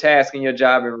your task and your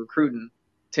job in recruiting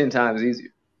 10 times easier.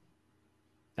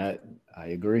 I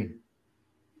agree.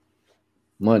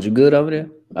 Munch, you good over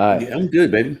there? All right. Yeah, I'm good,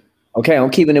 baby. Okay,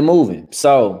 I'm keeping it moving.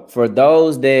 So for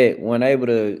those that weren't able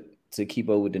to keep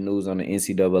up with the news on the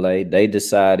NCAA, they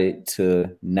decided to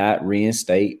not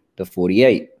reinstate the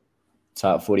 48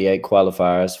 top 48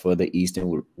 qualifiers for the East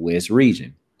and West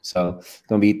region. So it's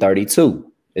going to be 32.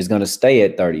 It's going to stay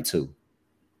at 32.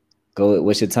 Go.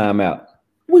 What's your timeout?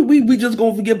 We just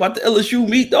going to forget about the LSU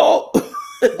meet, dog.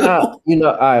 All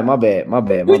right, my bad. No, you're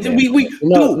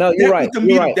right.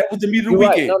 That was the meet of the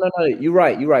weekend. No, you're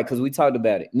right, because we talked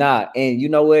about it. And you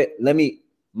know what?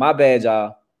 My bad,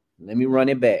 y'all. Let me run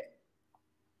it back.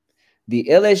 The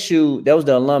LSU, that was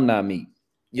the alumni meet.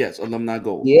 Yes, alumni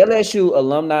goal. The LSU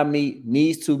alumni meet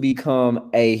needs to become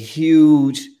a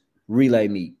huge relay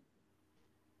meet.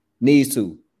 Needs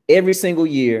to. Every single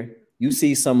year, you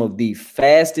see some of the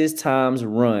fastest times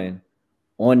run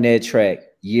on that track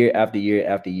year after year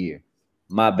after year.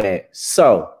 My bad.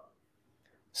 So,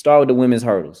 start with the women's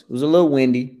hurdles. It was a little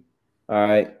windy, all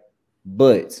right,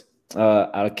 but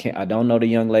I don't know the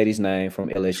young lady's name from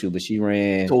LSU, but she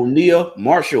ran. Tonia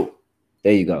Marshall.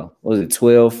 There you go. What was it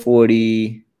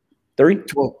 12:43?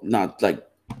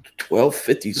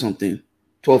 12:50 something.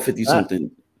 12:50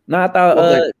 something. No, I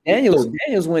thought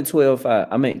Daniels went 12:05.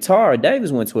 I mean, Tara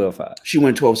Davis went 12:05. She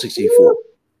went 12:64. All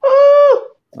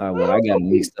right, well, I got it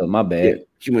mixed up. My bad. Yeah,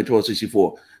 she went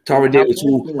 12:64. Tara Davis,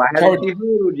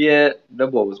 the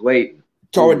boy was waiting.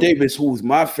 Tara Davis, who was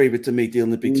my favorite to make the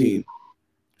Olympic team,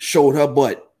 showed her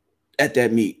butt at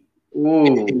that meet.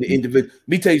 In the individual. Let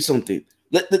me tell you something.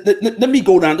 Let me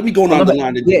go down. Let me go down the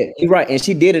line. Yeah, you're right. And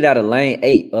she did it out of lane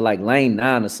 8 or like lane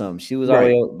 9 or something. She was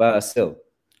already by herself.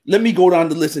 Let me go down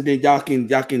the list and then y'all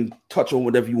can touch on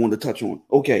whatever you want to touch on.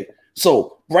 Okay.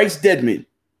 So Bryce Deadman,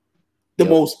 the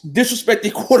most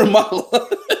disrespected quarter miler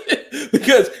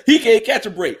because he can't catch a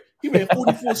break. He ran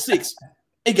 44.6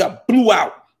 and got blew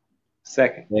out.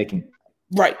 Second.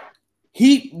 Right.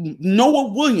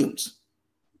 Noah Williams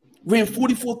ran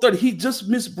 44.30. He just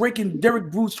missed breaking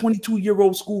Derek Bruce's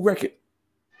 22-year-old school record.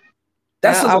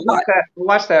 That's I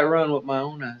watched that run with my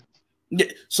own eyes. Yeah,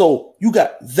 so you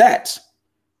got that.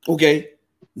 Okay.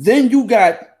 Then you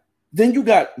got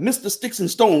Mr. Sticks and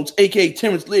Stones, aka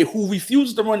Terrence Lear, who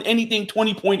refuses to run anything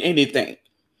 20-point anything.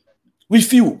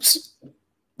 Refuse.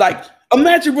 Like,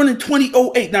 imagine running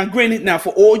 20:08. Now, granted, now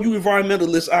for all you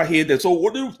environmentalists out here that's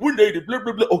when they did blah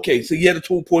blah blah. Okay, so you had a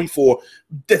 2.4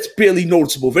 that's barely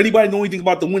noticeable. If anybody know anything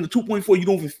about the win, the 2.4, you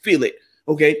don't even feel it.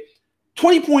 Okay,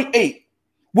 20.8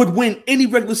 would win any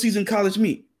regular season college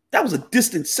meet. That was a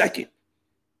distant second.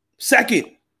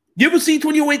 You ever see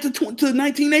 2008 to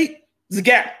 19.8? It's a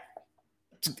gap.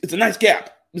 It's a nice gap.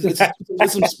 There's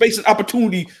some space and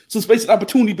opportunity.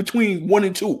 Between 1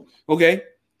 and 2. Okay,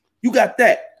 you got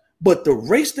that. But the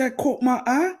race that caught my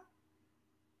eye,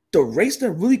 the race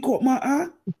that really caught my eye,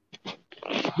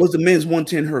 was the men's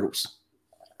 110 hurdles.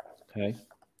 Okay,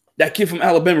 that kid from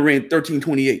Alabama ran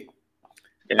 13:28.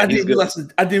 Yeah, I didn't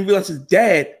realize his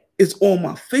dad is on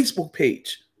my Facebook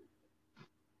page.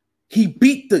 He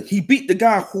beat the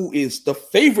guy who is the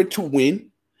favorite to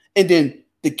win, and then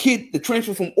the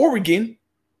transfer from Oregon,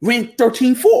 ran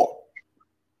 13:4.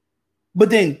 But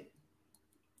then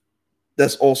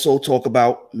let's also talk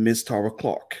about Miss Tara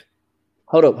Clark.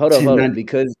 Hold up.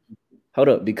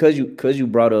 Because you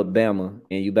brought up Bama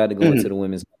and you about to go into the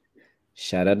women's.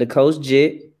 Shout out to Coach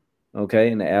Jett,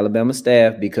 okay, and the Alabama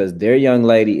staff, because their young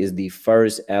lady is the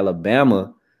first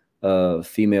Alabama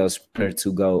female sprinter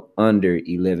to go under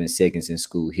 11 seconds in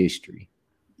school history.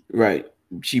 Right.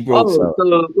 She broke. So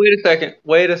wait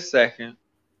a second.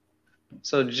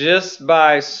 So just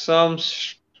by some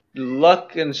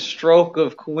luck and stroke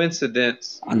of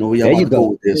coincidence, I know y'all want to go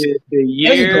with this. The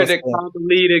year that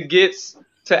Carmelita gets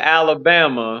to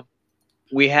Alabama,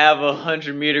 we have a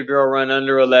 100-meter girl run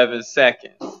under 11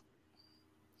 seconds.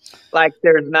 Like,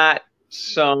 there's not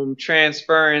some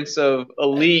transference of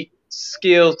elite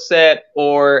skill set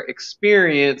or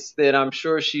experience that I'm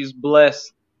sure she's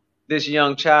blessed this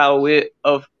young child with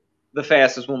of the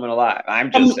fastest woman alive.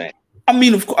 I'm just saying. I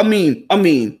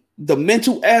mean, the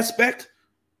mental aspect.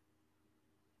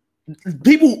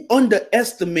 People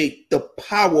underestimate the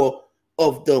power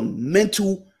of the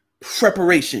mental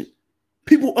preparation.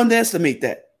 People underestimate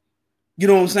that. You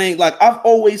know what I'm saying? Like, I've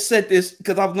always said this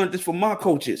because I've learned this from my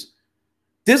coaches.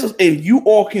 This is, and you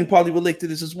all can probably relate to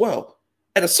this as well.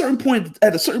 At a certain point of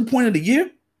the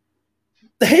year,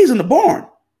 the hay's in the barn.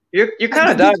 You're kind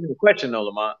of dodging the question, though,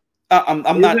 Lamont.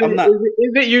 I'm not.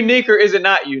 Is it unique or is it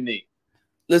not unique?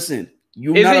 Listen, is it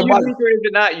unique or is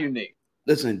it not unique?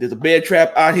 Listen, there's a bear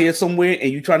trap out here somewhere,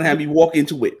 and you're trying to have me walk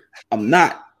into it. I'm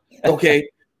not. Okay,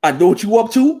 I know what you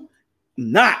up to.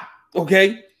 I'm not.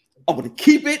 Okay, I'm gonna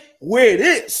keep it where it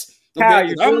is.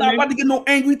 Okay? I'm not about to get no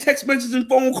angry text messages and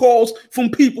phone calls from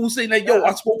people saying that, yo,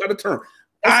 I spoke out of turn.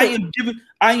 I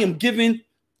am giving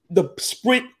the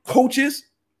sprint coaches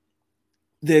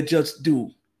their just due.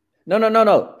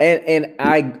 No. And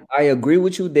I agree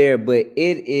with you there, but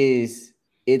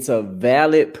it's a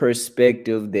valid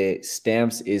perspective that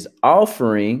Stamps is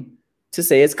offering to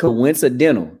say it's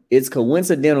coincidental. It's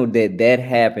coincidental that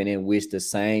happened in which the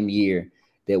same year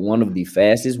that one of the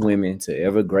fastest women to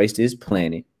ever grace this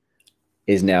planet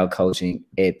is now coaching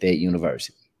at that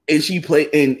university. And she played,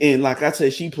 and like I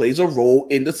said, she plays a role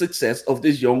in the success of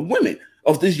this young woman.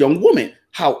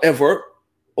 However,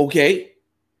 okay,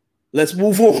 let's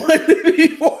move on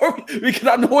because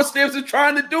I know what Stamps is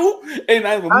trying to do, and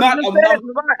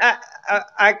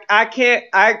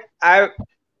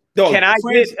Can I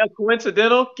get a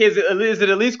coincidental? Is it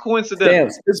at least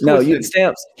coincidental?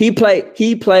 Stamps.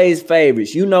 He plays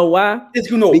favorites. You know why?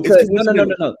 Because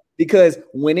no. Because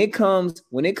when it comes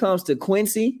to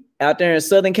Quincy out there in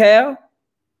Southern Cal,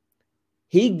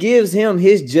 he gives him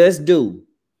his just due.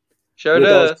 Sure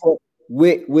does.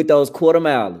 With those quarter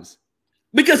milers.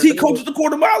 Because he coaches the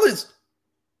quarter milers.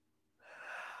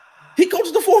 He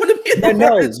coaches the 400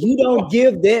 meters. No, you don't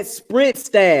give that sprint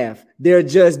staff their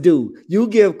just due. You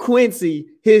give Quincy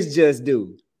his just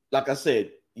due. Like I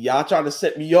said, y'all trying to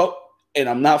set me up, and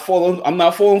I'm not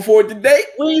falling for it today.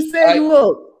 We set you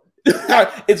up.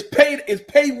 It's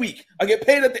pay week. I get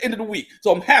paid at the end of the week,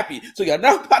 so I'm happy. So you're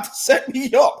not about to set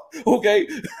me up, okay?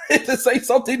 To say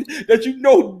something that you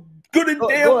know good and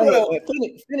damn well.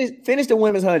 Finish the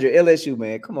women's 100, LSU,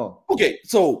 man. Come on. Okay,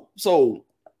 so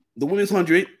the women's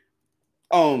 100,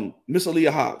 Miss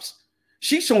Aaliyah Hobbs,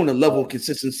 she's showing a level of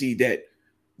consistency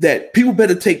that people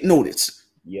better take notice.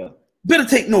 Yeah, better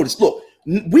take notice. Look,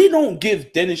 we don't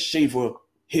give Dennis Shaver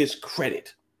his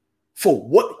credit for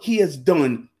what he has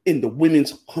done in the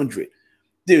women's 100.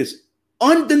 There's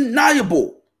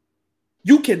undeniable.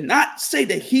 You cannot say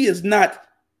that he is not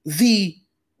the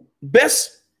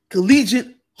best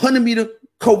collegiate 100-meter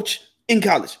coach in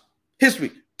college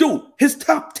history. Dude, his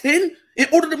top 10, in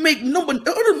order to make number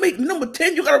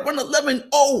 10, you gotta run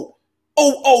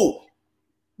 11.000.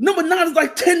 Number 9 is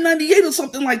like 10.98 or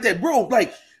something like that, bro.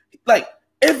 Like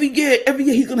every year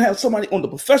he's gonna have somebody on the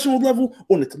professional level,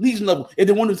 on the collegiate level, and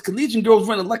then one of his collegiate girls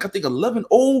running like I think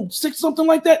 11.06, something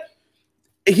like that.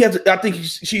 I think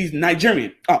she's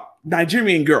Nigerian,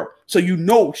 Nigerian girl. So you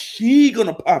know she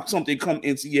gonna pop something come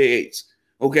NCAAs.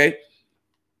 Okay,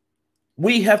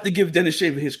 we have to give Dennis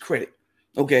Shaver his credit.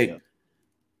 Okay,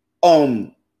 yeah.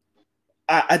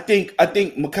 I think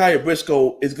Micaiah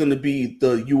Briscoe is gonna be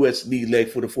the U.S. lead leg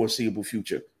for the foreseeable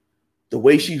future. The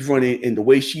way she's running and the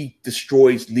way she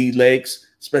destroys lead legs,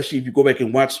 especially if you go back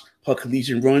and watch her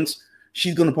collegiate runs,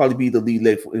 she's going to probably be the lead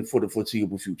leg for the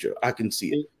foreseeable future. I can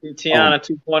see it. Tiana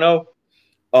 2.0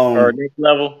 or next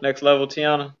level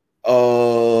Tiana.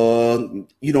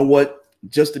 You know what?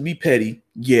 Just to be petty,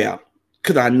 yeah,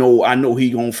 because I know he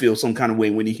gonna feel some kind of way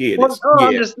when he hears this.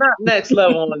 I'm just not next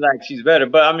level. Like she's better,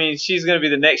 but I mean, she's gonna be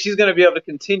the next. She's gonna be able to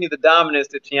continue the dominance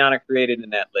that Tiana created in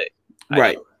that leg.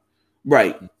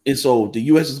 Right. And so the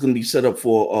U.S. is going to be set up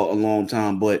for a long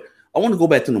time. But I want to go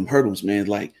back to them hurdles, man.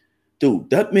 Like, dude,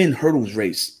 that men hurdles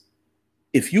race,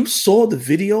 if you saw the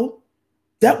video,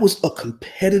 that was a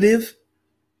competitive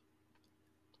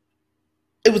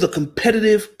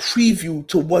preview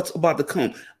to what's about to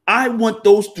come. I want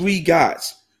those 3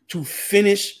 guys to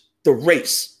finish the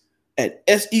race at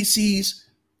SECs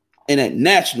and at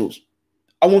nationals.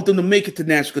 I want them to make it to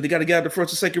nationals because they got to get out of the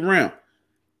first and second round.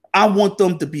 I want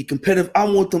them to be competitive. I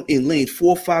want them in lanes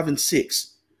 4, 5, and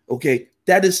 6. Okay,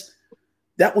 that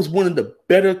was one of the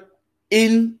better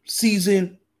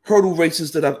in-season hurdle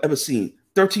races that I've ever seen.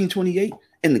 13:28,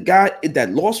 and the guy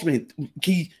that lost ran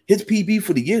his PB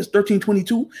for the year is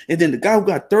 13:22, and then the guy who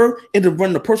got third ended up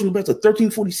running the personal best of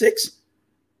 13:46.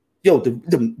 Yo,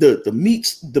 the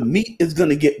meat is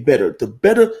gonna get better. The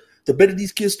better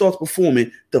these kids start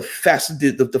performing, the faster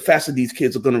these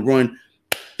kids are gonna run.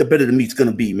 The better the meat's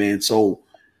gonna be, man. So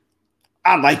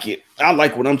I like it. I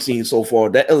like what I'm seeing so far.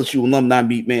 That LSU alumni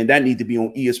meet, man, that need to be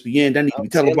on ESPN. That need to be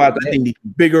televised. That need to be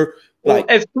bigger. Well,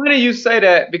 it's funny you say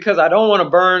that because I don't want to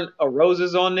burn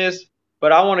roses on this,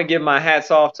 but I want to give my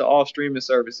hats off to all streaming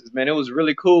services, man. It was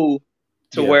really cool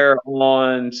to where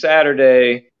on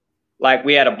Saturday, like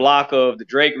we had a block of the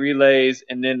Drake relays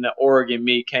and then the Oregon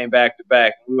meet came back to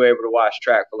back. We were able to watch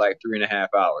track for like 3.5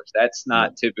 hours. That's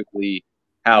not typically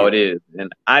how it is.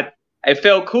 And it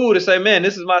felt cool to say, man,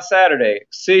 this is my Saturday.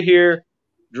 Sit here,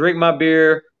 drink my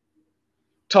beer,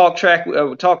 talk track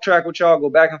with y'all, go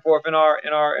back and forth in our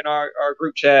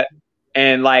group chat,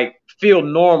 and like feel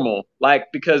normal.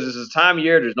 Like because this is time of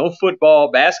year, there's no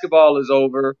football, basketball is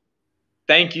over.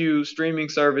 Thank you, streaming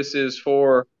services,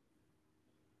 for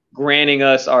granting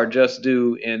us our just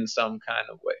due in some kind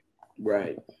of way.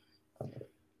 Right.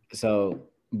 So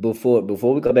before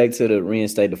we go back to the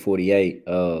reinstate the 48,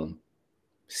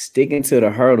 sticking to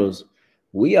the hurdles,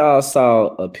 we all saw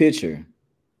a picture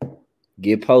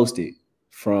get posted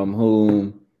from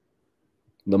whom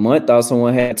Lamont thought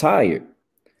someone had tired.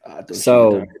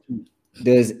 So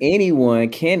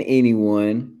can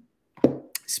anyone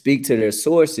speak to their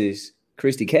sources?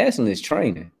 Christy Castle is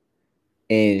training,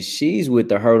 and she's with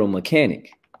the hurdle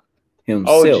mechanic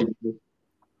himself.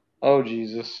 Oh,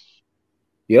 Jesus.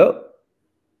 Yep.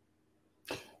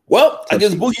 Well, I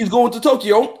guess Boogie's going to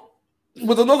Tokyo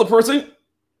with another person.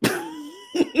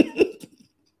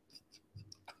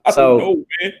 So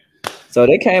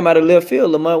they came out of left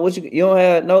field, Lamont. What you don't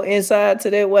have no insight to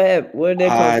that? What happened? Where did they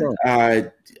come from?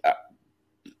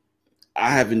 I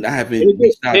haven't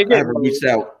reached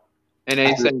out. And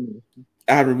I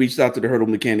haven't reached out to the hurdle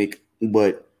mechanic,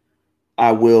 but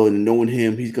I will. And knowing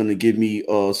him, he's gonna give me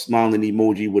a smiling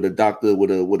emoji with a doctor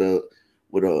with a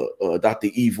Dr.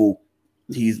 Evil.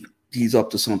 He's up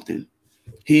to something.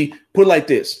 He put it like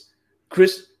this: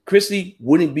 Christy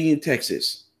wouldn't be in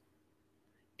Texas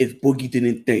if Boogie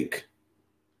didn't think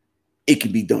it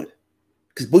could be done.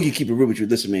 Because Boogie keep it real with you.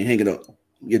 Listen, man, hang it up.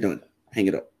 You're done. Hang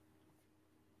it up.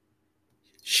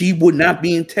 She would not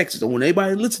be in Texas. I want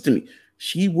everybody to listen to me.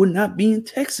 She would not be in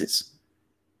Texas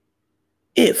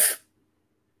if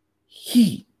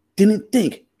he didn't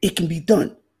think it can be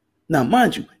done. Now,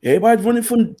 mind you, everybody's running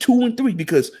from 2 and 3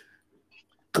 because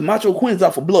Camacho Quinn's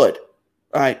out for blood.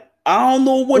 All right. I don't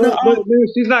know what.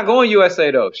 She's not going USA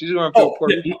though. She's going to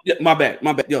Puerto Rico. My bad.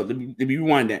 Yo, let me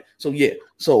rewind that.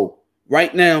 So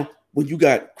right now, when you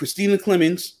got Christina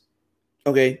Clemens,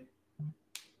 okay,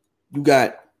 you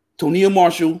got Tonia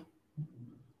Marshall.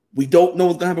 We don't know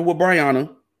what's gonna happen with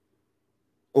Brianna.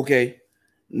 Okay,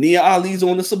 Nia Ali's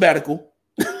on the sabbatical.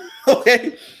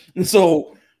 Okay, and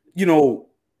so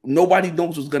nobody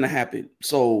knows what's gonna happen.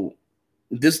 So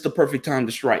this is the perfect time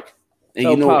to strike. And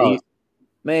so you know,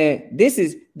 man, this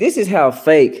is how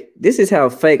fake. This is how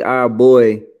fake our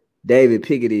boy David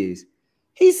Pickett is.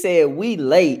 He said we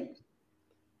late.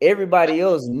 Everybody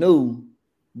else knew,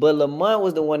 but Lamont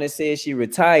was the one that said she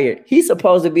retired. He's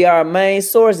supposed to be our main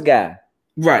source guy.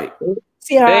 Right.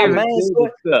 See how our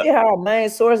main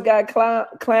source guy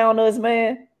clown us,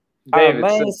 man? Our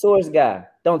main source guy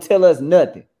don't tell us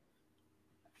nothing.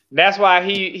 That's why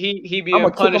he be I'm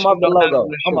gonna clip him off the logo.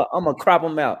 I'm gonna crop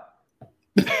him out.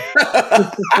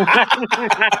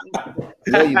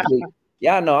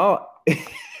 Y'all know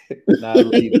nah, I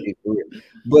love you,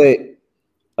 but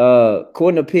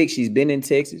according to Pick, she's been in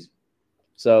Texas,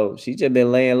 so she just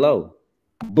been laying low.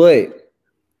 But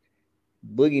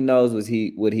Boogie knows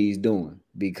what he's doing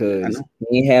because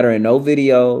he ain't had her in no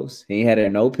videos, he ain't had her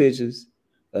in no pictures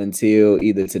until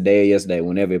either today or yesterday,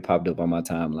 whenever it popped up on my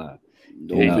timeline.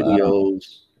 No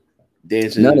videos,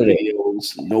 dancing in the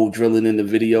videos, no drilling in the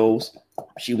videos.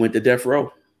 She went to death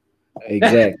row.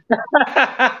 Exactly.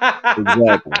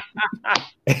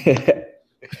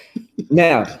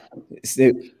 Now,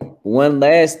 one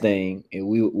last thing, and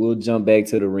we'll jump back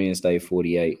to the Reinstate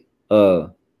 48.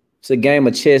 It's a game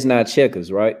of chess, not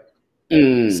checkers, right?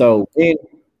 So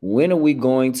when are we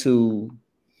going to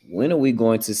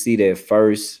see that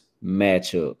first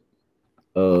matchup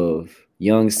of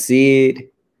Young Sid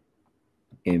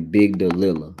and Big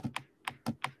Delilah?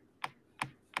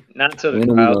 Not till the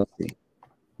trials.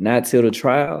 Not till the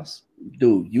trials.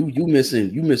 Dude, you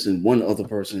missing one other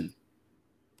person.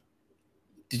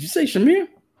 Did you say Shamir?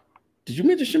 Did you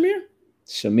mention Shamir?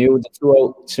 Shamir with the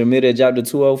 2-0. Shamir that dropped the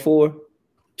 204.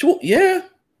 Yeah.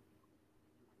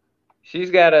 She's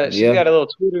got a little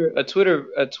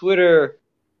Twitter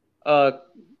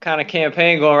kind of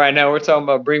campaign going right now. We're talking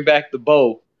about bring back the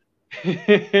bow.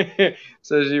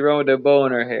 So she run with that bow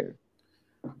in her hair.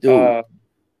 Dude.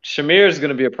 Shamir is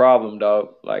gonna be a problem,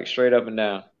 dog. Like straight up and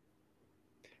down.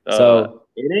 So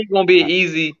it ain't gonna be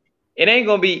easy. It ain't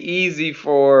gonna be easy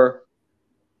for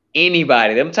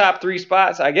anybody. Them top 3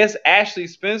 spots. I guess Ashley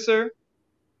Spencer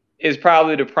is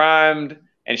probably the primed,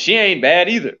 and she ain't bad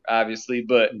either, obviously.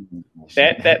 But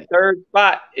that third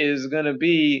spot is gonna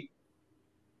be.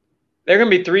 There are gonna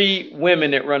be 3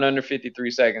 women that run under 53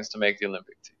 seconds to make the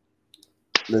Olympic team.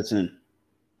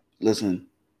 Listen.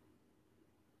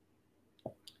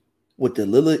 What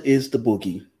Delilah is the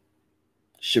Boogie,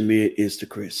 Shamir is the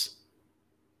Chris.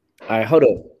 All right, hold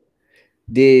up.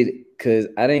 Because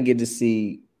I didn't get to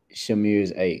see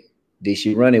Shamir's 8. Did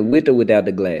she run it with or without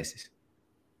the glasses?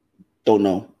 Don't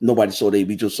know. Nobody saw that.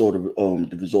 We just saw the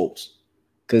results.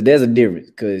 Because there's a difference.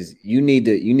 Because you need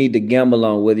to gamble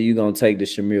on whether you're gonna take the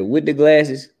Shamir with the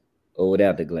glasses or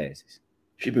without the glasses.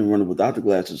 She's been running without the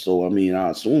glasses, so I mean, I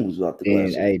assume it was without the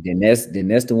glasses. Hey, then that's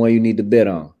the one you need to bet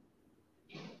on.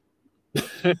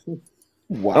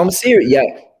 Wow. I'm serious.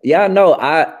 Y'all know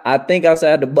I think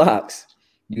outside the box.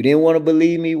 You didn't want to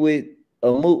believe me with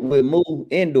move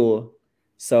indoor.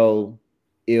 So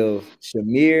if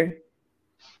Shamir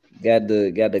got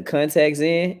the contacts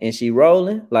in and she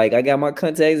rolling, like I got my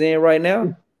contacts in right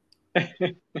now.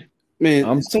 Man,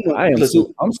 I'm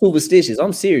superstitious.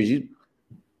 I'm serious.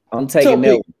 I'm taking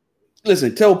that.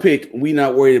 Listen, tell Pick we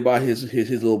not worried about his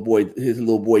little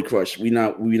boy crush. We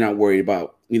not worried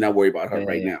about her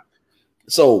right now.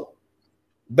 So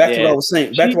back to what I was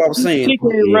saying.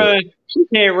 She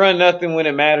can't run nothing when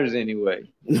it matters anyway.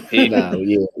 Nah,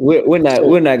 yeah. We're not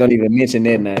gonna even mention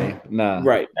that name. Nah.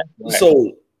 Right.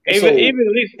 So even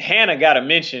at least Hannah got a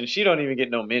mention. She don't even get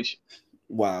no mention.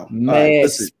 Wow. Man,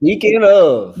 speaking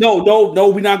of No,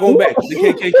 we're not going back. Can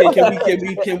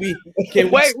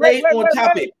we stay on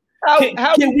topic?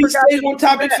 Can we stay on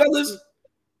topic, fellas?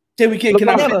 We can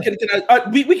address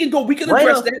that. We can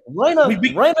address that.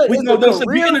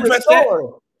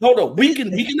 Hold on. We can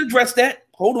address that.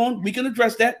 Hold on. We can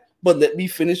address that. But let me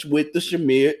finish with the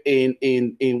Shamir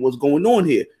and what's going on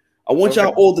here. I want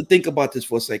y'all all to think about this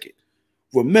for a second.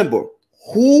 Remember,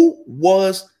 who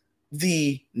was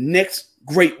the next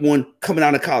great one coming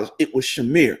out of college? It was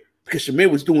Shamir. Because Shamir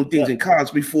was doing things in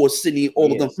college before Sydney,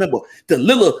 all of them. Remember,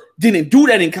 Delilah didn't do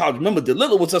that in college. Remember,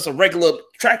 Delilah was just a regular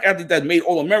track athlete that made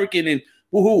All-American and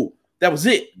woohoo. That was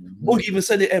it. Boogie even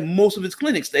said it at most of his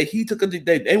clinics that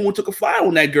everyone took a flyer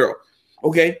on that girl.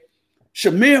 Okay.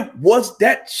 Shamir was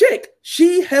that chick.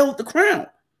 She held the crown.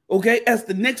 Okay, as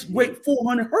the next great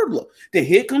 400 hurdler. Then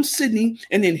here comes Sydney,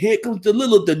 and then here comes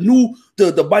Delilah,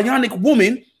 the bionic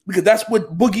woman, because that's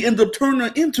what Boogie ended up turning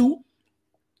her into.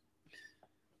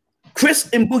 Chris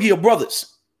and Boogie are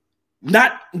brothers.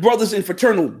 Not brothers in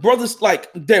fraternal, brothers like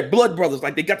they're blood brothers,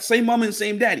 like they got the same mama and the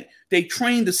same daddy. They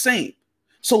train the same.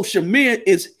 So Shamir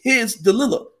is his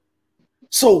Delilah.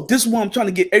 So this is why I'm trying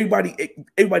to get everybody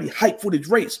hyped for this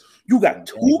race. You got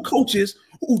two coaches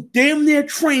who damn near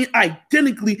train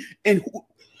identically and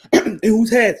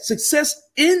who's had success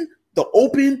in the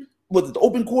open, whether the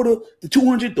open quarter, the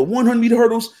 200, the 100 meter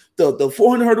hurdles, the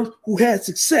 400 hurdles, who had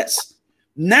success.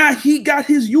 Now he got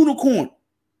his unicorn.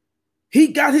 He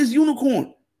got his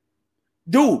unicorn.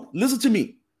 Dude, listen to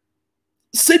me.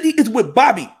 Sydney is with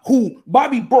Bobby, who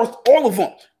Bobby birthed all of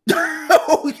them.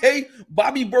 Okay?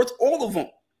 Bobby birthed all of them.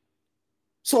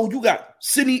 So you got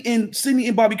Sydney and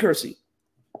Bobby Kersey.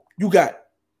 You got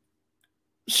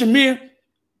Shamir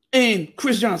and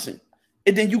Chris Johnson.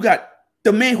 And then you got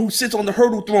the man who sits on the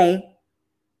hurdle throne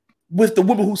with the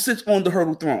woman who sits on the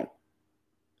hurdle throne.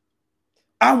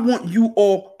 I want you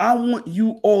all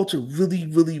to really,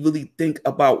 really, really think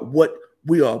about what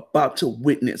we are about to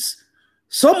witness.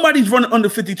 Somebody's running under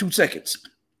 52 seconds.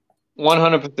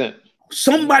 100%.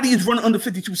 Somebody is running under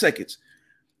 52 seconds.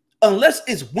 Unless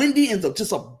it's windy and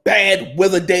just a bad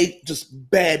weather day, just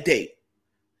bad day.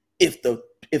 If the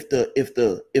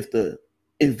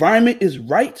environment is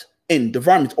right, and the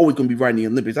environment's always going to be right in the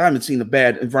Olympics. I haven't seen a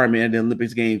bad environment in the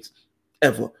Olympics games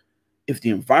ever. If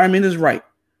the environment is right,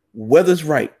 weather's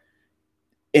right,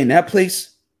 and that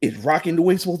place is rocking the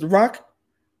way it's supposed to rock,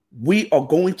 we are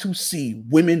going to see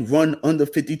women run under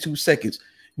 52 seconds.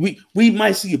 We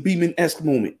might see a Beeman-esque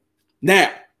moment.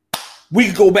 Now, we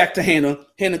can go back to Hannah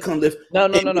Cunliffe. No.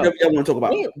 Whatever y'all want to talk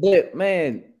about. But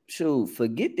man, shoot,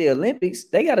 forget the Olympics.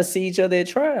 They got to see each other at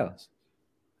trials.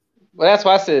 Well, that's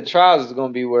why I said trials is going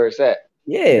to be where it's at.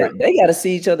 Yeah, right. They got to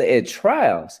see each other at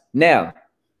trials. Now,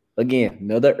 again,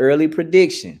 another early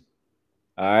prediction.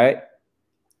 All right.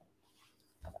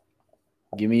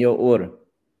 Give me your order.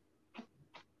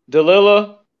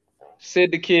 Delilah,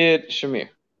 Sid the Kid, Shamir.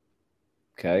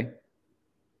 Okay.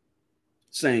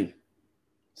 Same.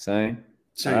 All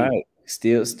right.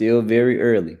 Still very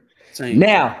early. Same.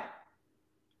 Now,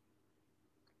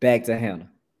 back to Hannah.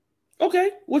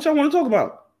 Okay. What y'all want to talk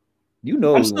about? You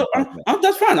know,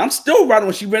 that's fine. I'm still riding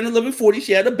when she ran 11:40.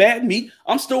 She had a bad meet.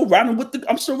 I'm still riding with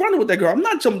that girl. I'm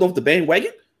not jumping off the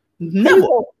bandwagon. Never.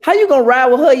 How you gonna ride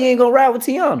with her? You ain't gonna ride with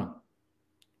Tiana.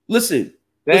 Listen.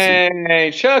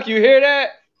 Dang, Chuck, you hear that?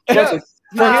 First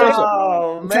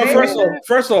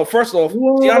off,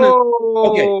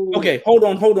 Tiana. Okay. Hold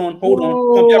on.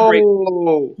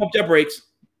 Pump your brakes.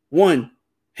 1,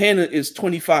 Hannah is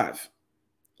 25.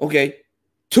 Okay.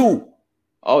 2.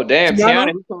 Oh damn,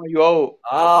 Tiana, he's calling you old.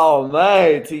 Oh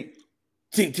man,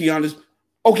 Tiana's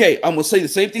okay. I'm gonna say the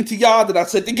same thing to y'all that I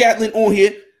said to Gatlin on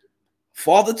here.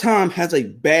 Father Time has a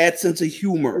bad sense of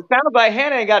humor. It sounds like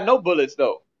Hannah ain't got no bullets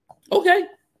though. Okay.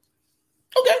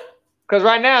 Because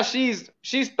right now she's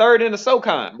third in the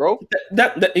SoCon, bro.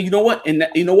 That you know what, and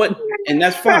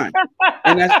that's fine,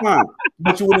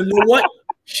 But you want to know what?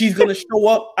 She's gonna show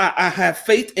up. I have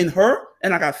faith in her,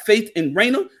 and I got faith in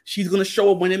Raina. She's gonna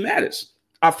show up when it matters.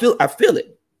 I feel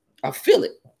it.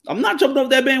 I'm not jumping off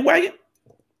that bandwagon.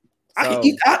 I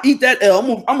eat that L.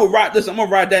 I'm gonna ride this. I'm gonna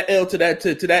ride that L to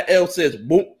that L says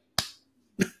boom.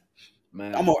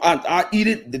 Man, I eat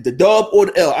it, the dub or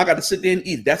the L. I got to sit there and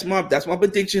eat it. That's my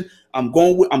prediction. I'm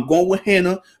going with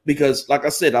Hannah because, like I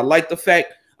said, I like the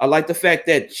fact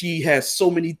that she has so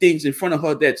many things in front of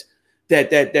her that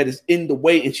is in the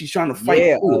way, and she's trying to fight.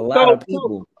 Yeah, a lot of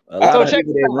people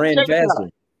that ran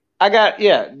faster.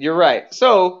 You're right.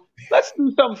 So let's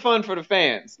do something fun for the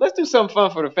fans.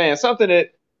 Something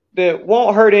that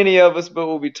won't hurt any of us, but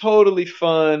will be totally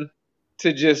fun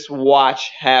to just watch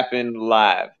happen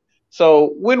live.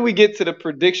 So when we get to the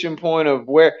prediction point of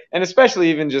where, and especially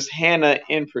even just Hannah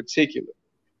in particular,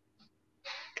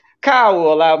 Kyle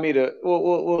will allow me to,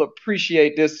 will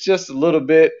appreciate this just a little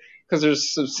bit because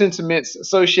there's some sentiments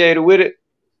associated with it.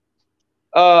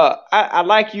 I'd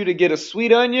like you to get a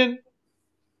sweet onion,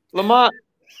 Lamont.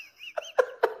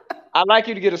 I'd like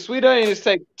you to get a sweet onion and just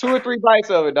take 2 or 3 bites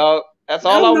of it, dog. That's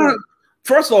all I want.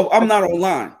 First off, I'm not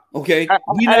online. Okay,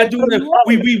 we not doing that.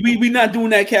 We not doing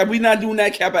that cap. We not doing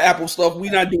that cap of apple stuff. We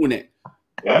not doing it.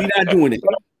 We not doing it.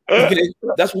 Okay,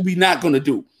 that's what we not gonna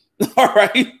do. All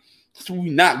right, that's what we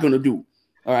not gonna do.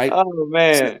 All right. Oh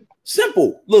man,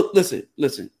 simple. Look, listen.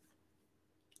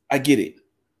 I get it.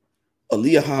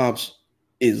 Aaliyah Hobbs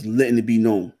is letting it be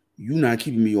known you're not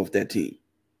keeping me off that team.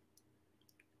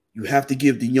 You have to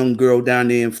give the young girl down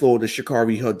there in Florida,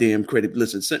 Sha'Carri, her damn credit.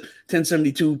 Listen,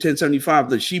 1072,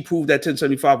 1075. She proved that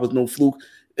 1075 was no fluke.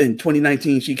 In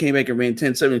 2019, she came back and ran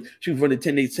 10.7. She was running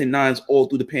 10.8, 10.9s all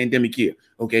through the pandemic year.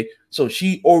 Okay, so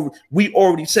we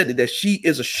already said that she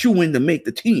is a shoo-in to make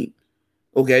the team.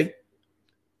 Okay,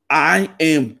 I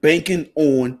am banking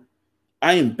on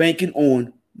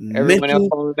Everyone else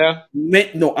falling down?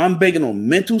 No, I'm banking on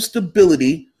mental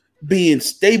stability being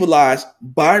stabilized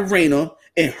by Raina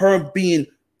and her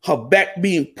back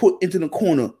being put into the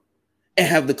corner and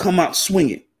have to come out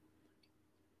swinging.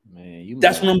 Man,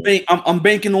 that's what I'm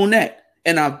banking on that,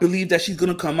 and I believe that she's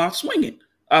gonna come out swinging.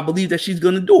 I believe that she's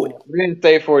gonna do it. We didn't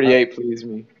say 48, please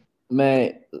me.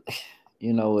 Man,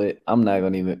 you know what? I'm not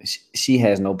gonna even. She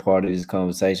has no part of this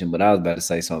conversation, but I was about to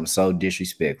say something so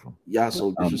disrespectful. Y'all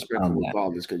so disrespectful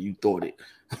regardless because you thought it.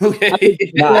 Okay.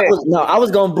 I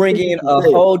was gonna bring in a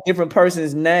whole different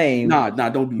person's name. Nah,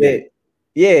 don't do that.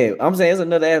 Yeah, I'm saying it's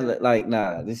another like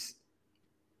this.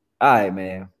 All right,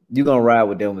 man, you gonna ride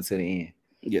with them until the end.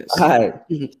 Yes. All right.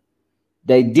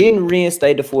 They didn't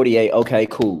reinstate the 48. Okay,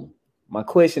 cool. My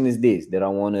question is this that I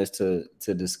want us to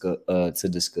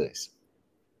discuss.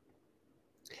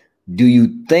 Do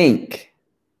you think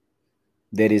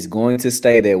that it's going to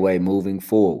stay that way moving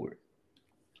forward?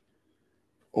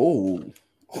 Now,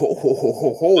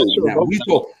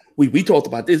 we talked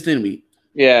about this, didn't we?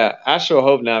 Yeah, I sure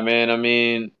hope not, man. I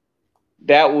mean,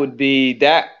 that would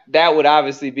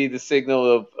obviously be the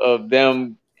signal of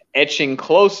them etching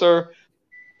closer.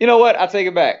 You know what? I take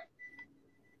it back.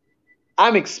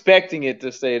 I'm expecting it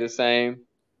to stay the same,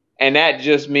 and that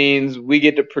just means we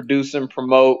get to produce and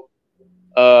promote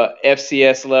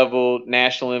FCS level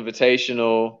national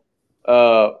invitational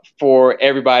for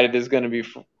everybody that's going to be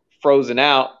frozen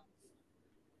out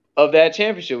of that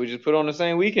championship. We just put on the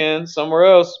same weekend somewhere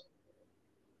else.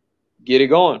 Get it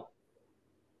going.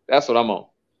 That's what I'm on.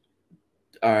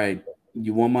 All right.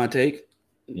 You want my take?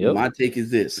 Yep. My take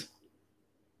is this.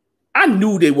 I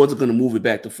knew they wasn't going to move it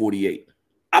back to 48.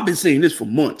 I've been saying this for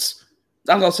months.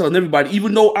 I was telling everybody,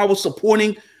 even though I was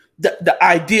supporting the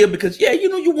idea because,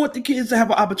 you want the kids to have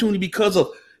an opportunity because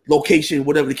of location,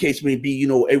 whatever the case may be.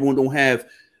 Everyone don't have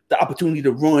the opportunity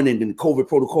to run and then COVID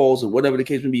protocols and whatever the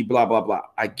case may be, blah, blah, blah.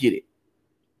 I get it.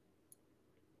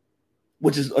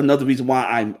 Which is another reason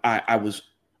why I was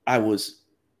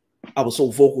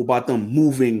so vocal about them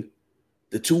moving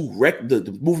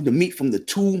moving the meat from the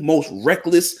two most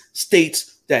reckless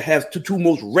states that have the two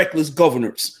most reckless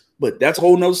governors. But that's a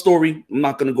whole nother story. I'm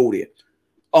not gonna go there.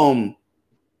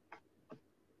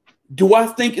 Do I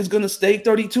think it's gonna stay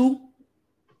 32?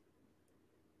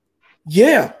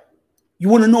 Yeah. You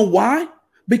want to know why?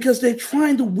 Because they're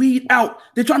trying to weed out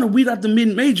the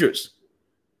mid-majors.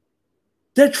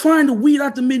 They're trying to weed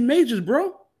out the mid-majors,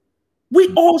 bro.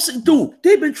 We all see, dude,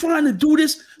 they've been trying to do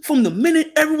this from the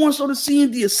minute everyone started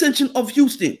seeing the ascension of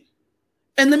Houston.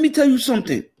 And let me tell you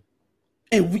something.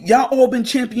 And y'all all been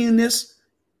championing this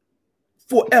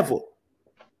forever.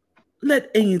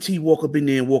 Let A&T walk up in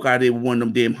there and walk out there with one of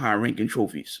them damn high-ranking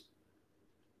trophies.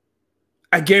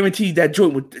 I guarantee that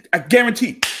joint would. I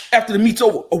guarantee after the meet's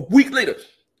over, a week later,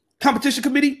 competition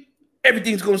committee,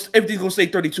 everything's gonna stay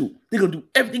 32. They're gonna do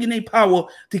everything in their power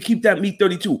to keep that meet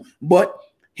 32. But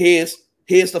here's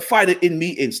the fighter in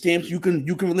me, and Stamps, you can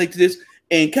relate to this,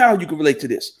 and Kyle, you can relate to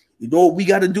this. You know what we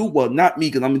got to do? Well, not me,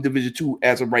 because I'm in Division 2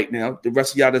 as of right now. The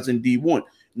rest of y'all that's in D1. You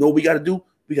know what we got to do?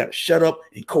 We got to shut up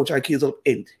and coach our kids up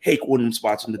and take one of them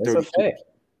spots in the 32.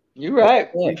 You're right.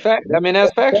 In fact, I mean,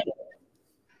 that's factual.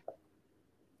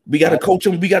 We got to coach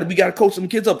them. We got to coach some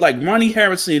kids up. Like Ronnie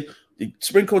Harrison, the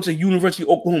spring coach at University of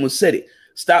Oklahoma, said it.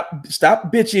 Stop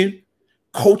bitching,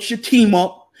 coach your team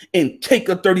up, and take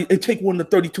one of the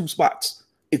 32 spots.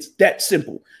 It's that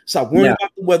simple. Stop worrying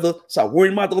about the weather. Stop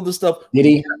worrying about the other stuff. Did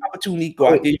he? Opportunity,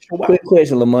 go out there. Quick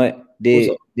question, Lamont.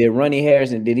 Did Ronnie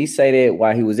Harrison, did he say that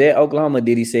while he was at Oklahoma, or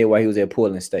did he say it while he was at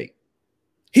Portland State?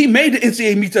 He made the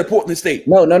NCAA meets at Portland State.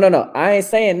 No. I ain't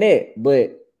saying that,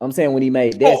 but I'm saying when he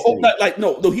made that.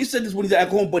 No, he said this when he's at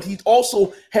Oklahoma, but he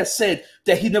also has said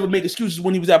that he never made excuses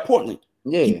when he was at Portland.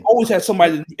 Yeah. He always had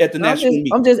somebody at the national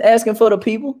meet. I'm just asking for the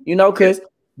people,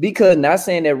 because not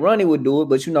saying that Ronnie would do it,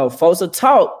 but folks will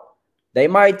talk. They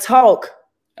might talk.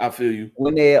 I feel you.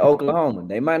 When they're at Oklahoma,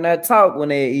 they might not talk when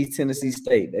they're at East Tennessee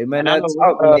State. They might not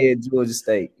talk when they're at Georgia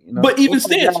State. But even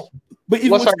still,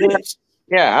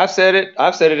 yeah, I've said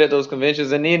it at those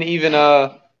conventions, and then even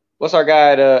what's our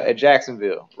guy at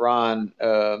Jacksonville? Ron,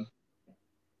 I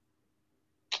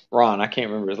can't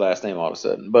remember his last name all of a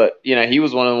sudden, but he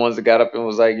was one of the ones that got up and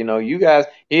was like, you guys.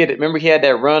 He had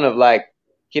that run of like.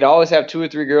 He'd always have 2 or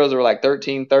 3 girls that were like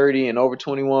 13-30 and over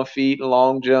 21 feet and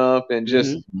long jump and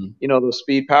just, those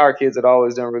speed power kids that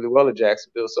always done really well at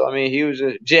Jacksonville. So, I mean, he was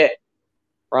a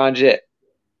Ron Jett.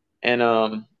 And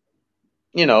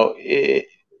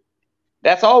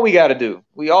that's all we got to do.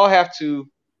 We all have to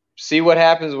see what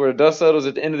happens where the dust settles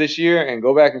at the end of this year and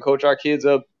go back and coach our kids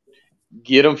up,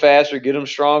 get them faster, get them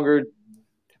stronger,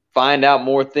 find out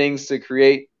more things to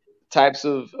create types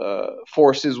of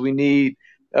forces we need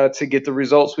to get the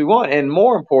results we want. And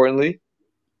more importantly,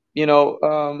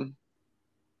 I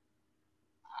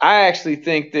actually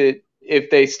think that if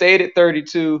they stayed at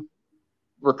 32,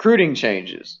 recruiting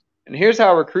changes. And here's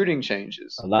how recruiting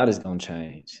changes. A lot is gonna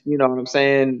change. You know what I'm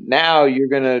saying? Now you're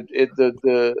gonna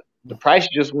the price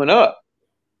just went up.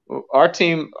 Our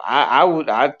team,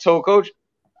 I told coach,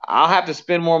 I'll have to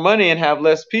spend more money and have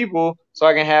less people, so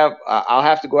I'll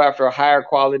have to go after a higher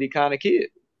quality kind of kid.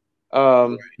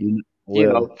 For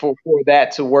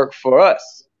that to work for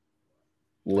us.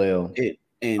 Well,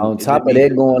 on top of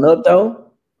that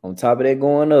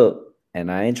going up,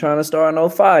 and I ain't trying to start no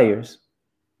fires,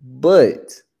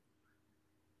 but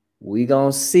we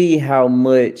gonna see how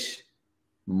much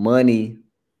money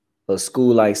a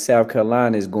school like South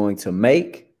Carolina is going to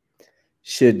make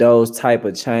should those type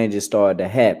of changes start to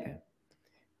happen.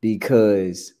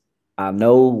 Because I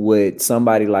know what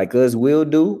somebody like us will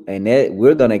do, and that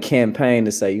we're gonna campaign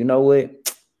to say, you know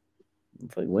what,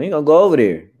 we ain't gonna go over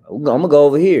there. I'm gonna go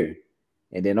over here,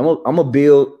 and then I'm gonna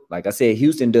build. Like I said,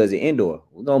 Houston does it indoor.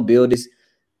 We're gonna build this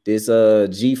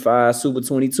G5 Super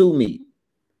 22 meet,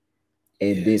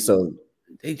 and then so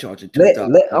they charge it.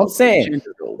 I'm saying,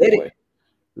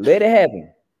 let it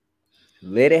happen.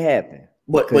 Let it happen.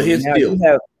 But here's the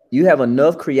deal. You have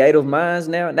enough creative minds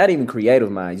now. Not even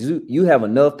creative minds. You have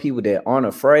enough people that aren't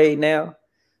afraid now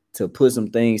to put some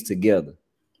things together.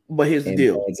 But here's the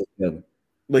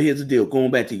deal.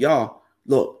 Going back to y'all,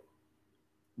 look,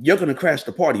 you're gonna crash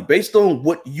the party based on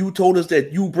what you told us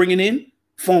that you bringing in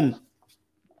from.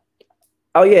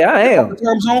 Oh yeah, I am.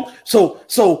 So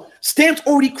Stamps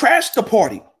already crashed the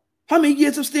party. How many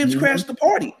years have Stamps crashed the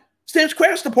party? Stamps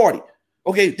crashed the party.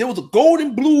 Okay, there was a gold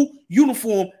and blue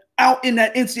uniform out in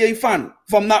that NCAA final,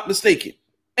 if I'm not mistaken,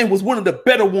 and was one of the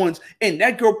better ones. And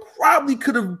that girl probably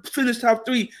could have finished top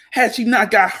 3 had she not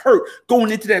got hurt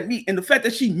going into that meet. And the fact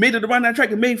that she made it around that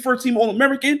track and made first team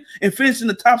All-American and finished in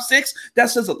the top 6, that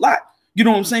says a lot. You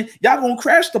know what I'm saying? Y'all gonna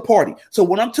crash the party. So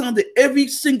what I'm telling to every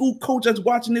single coach that's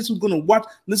watching this, who's gonna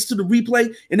listen to the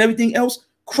replay and everything else,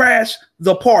 crash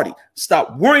the party.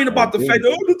 Stop worrying about the fact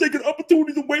that they're taking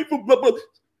opportunities away from blah blah.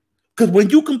 Because when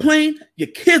you complain, your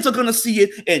kids are gonna see it,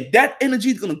 and that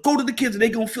energy is gonna go to the kids, and they're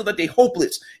gonna feel that they're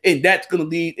hopeless, and that's gonna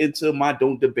lead into my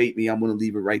 "don't debate me." I'm gonna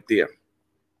leave it right there.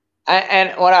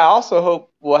 And what I also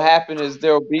hope will happen is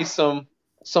there will be some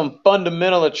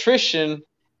fundamental attrition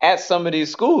at some of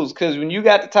these schools, because when you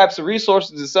got the types of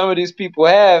resources that some of these people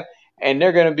have, and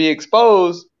they're going to be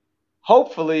exposed,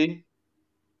 hopefully,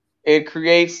 it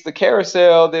creates the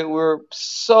carousel that we're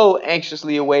so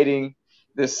anxiously awaiting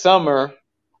this summer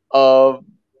of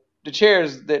the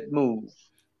chairs that move.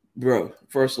 Bro,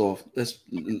 first off, let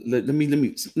me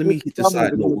hit the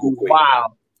side note real quick.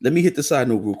 Wow. Let me hit the side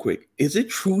note real quick. Is it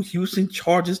true Houston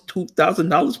charges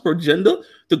 $2,000 per agenda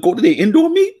to go to the indoor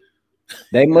meet?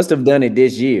 They must have done it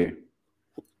this year.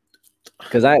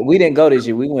 Because we didn't go this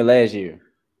year. We went last year.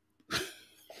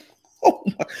 Oh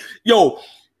my. Yo.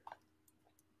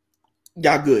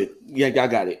 Y'all good. Yeah, y'all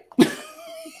got it.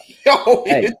 Yo,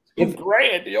 hey, it's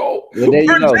 $2,000, yo. Well, there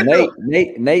you go.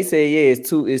 Nate said, yeah, it's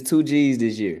two G's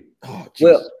this year. Oh,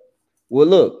 well,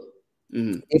 look.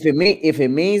 If it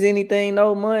means anything,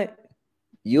 though, Munt,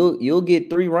 you'll get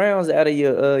 3 rounds out of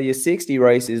your 60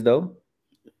 races, though.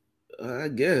 I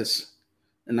guess.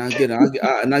 And I get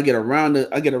a round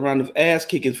of ass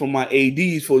kickings from my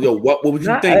ADs for what was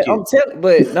you thinking? I'm telling,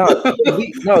 but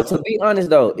to be honest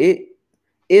though,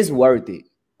 it's worth it.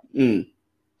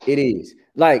 It is.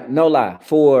 Like, no lie,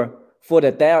 for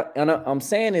the 1,000, and I'm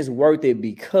saying it's worth it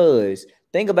because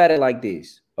think about it like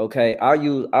this. Okay, I'll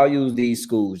use these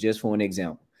schools just for an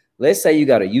example. Let's say you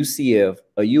got a UCF,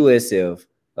 a USF,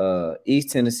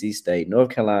 East Tennessee State, North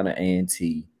Carolina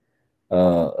A&T,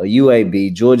 a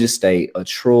UAB, Georgia State, a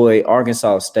Troy,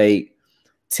 Arkansas State,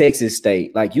 Texas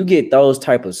State. Like, you get those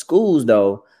type of schools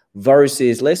though,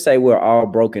 versus let's say we're all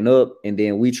broken up and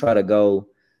then we try to go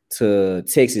to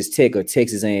Texas Tech or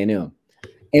Texas A&M,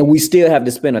 and we still have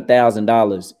to spend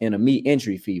 $1,000 in a meet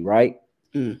entry fee, right?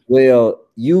 Well,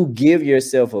 you give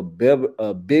yourself a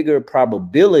bigger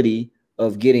probability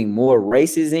of getting more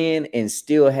races in and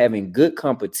still having good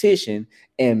competition,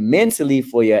 and mentally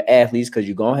for your athletes, because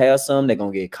you're going to have some that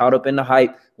going to get caught up in the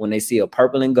hype when they see a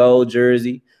purple and gold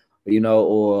jersey,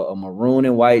 or a maroon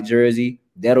and white jersey.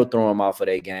 That'll throw them off of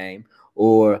their game.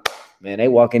 Or, man, they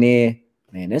walking in,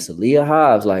 man, that's Aaliyah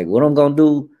Hobbs. Like, what I'm going to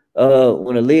do?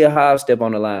 when Aaliyah Hobbs step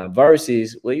on the line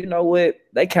versus, well, you know what?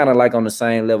 They kind of like on the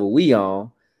same level we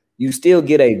on. You still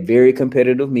get a very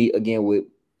competitive meet again with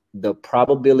the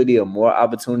probability of more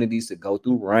opportunities to go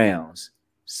through rounds.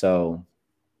 So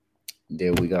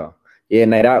there we go. Yeah,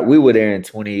 Nate, we were there in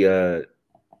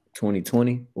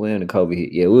 2020 when the COVID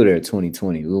hit. Yeah, we were there in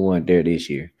 2020. We weren't there this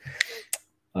year.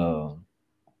 But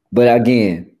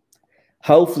again,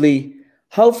 hopefully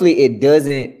it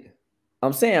doesn't.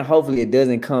 I'm saying hopefully it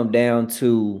doesn't come down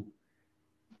to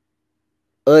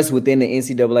us within the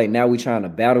NCAA. Now we're trying to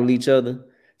battle each other.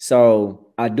 So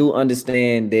I do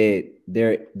understand that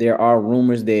there are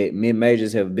rumors that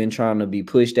mid-majors have been trying to be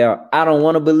pushed out. I don't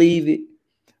want to believe it,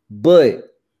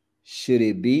 but should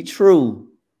it be true,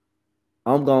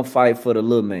 I'm gonna fight for the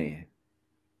little man.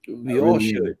 We all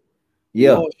should.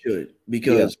 Yeah, we all should,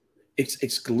 because it's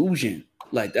exclusion.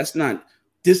 Like that's not.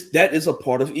 That is a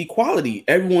part of equality.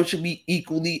 Everyone should be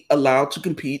equally allowed to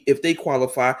compete if they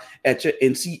qualify at your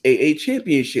NCAA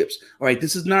championships. All right,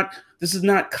 this is not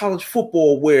college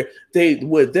football where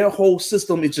their whole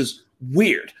system is just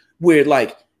weird. Where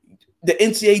like the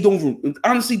NCAA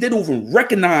they don't even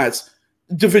recognize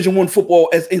Division I football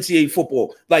as NCAA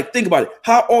football. Like think about it.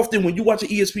 How often when you watch an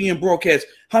ESPN broadcast,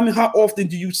 how often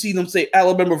do you see them say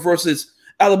Alabama versus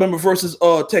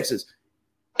Texas?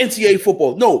 NCAA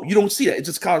football. No, you don't see that. It's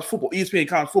just college football, ESPN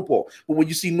college football. But when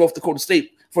you see North Dakota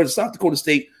State versus South Dakota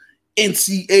State,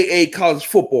 NCAA college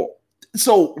football.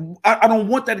 So I don't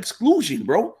want that exclusion,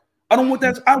 bro. I don't want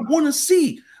that. I want to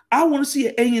see an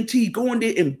A&T go in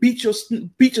there and beat your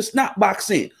snot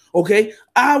box in. Okay.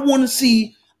 I want to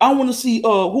see who's the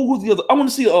other? I want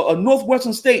to see a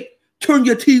Northwestern State turn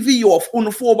your TV off on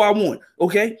the 4x1.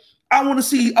 Okay. I want to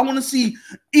see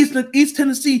East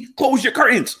Tennessee close your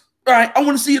curtains. All right, I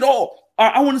want to see it all.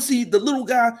 I want to see the little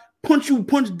guy punch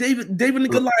David and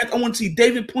Goliath. I want to see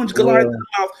David punch Goliath in the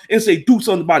mouth and say, do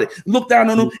something about it. Look down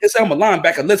on him and say, I'm a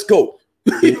linebacker. Let's go.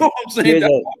 You know what I'm saying?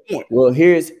 That's my point. Well,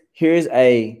 here's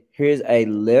a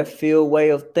left field way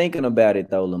of thinking about it,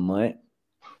 though, Lamont.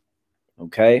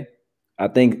 Okay? I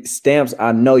think Stamps,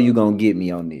 I know you're going to get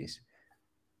me on this.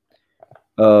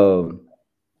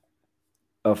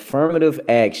 Affirmative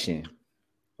action,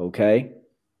 okay,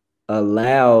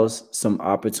 allows some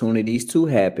opportunities to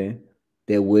happen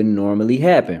that wouldn't normally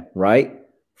happen, right?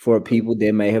 For people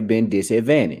that may have been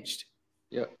disadvantaged.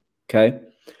 Yeah. Okay.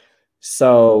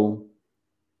 So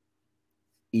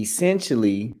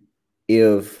essentially,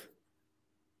 if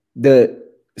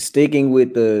sticking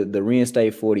with the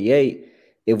reinstate 48,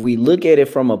 if we look at it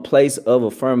from a place of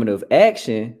affirmative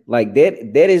action, like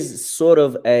that is sort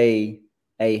of a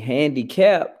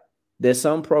handicap that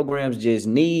some programs just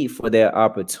need for their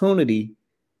opportunity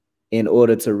in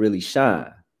order to really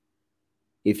shine,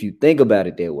 if you think about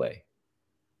it that way.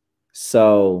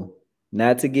 So,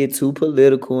 not to get too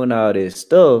political and all this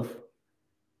stuff,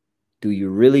 do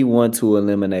you really want to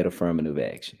eliminate affirmative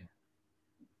action?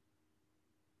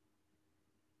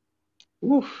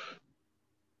 Oof.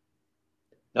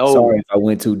 No. Sorry if I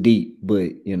went too deep,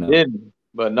 but you know.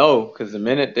 But no, because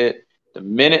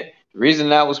the reason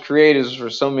that was created is for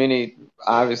so many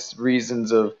obvious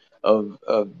reasons of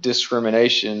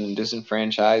discrimination and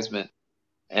disenfranchisement,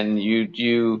 and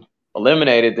you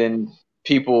eliminate it, then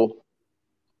people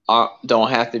don't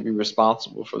have to be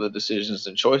responsible for the decisions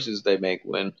and choices they make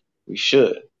when we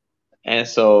should. And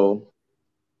so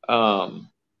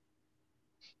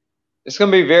it's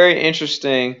going to be very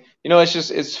interesting. You know,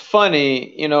 it's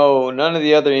funny, you know, none of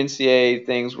the other NCAA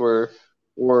things were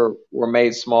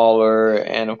made smaller,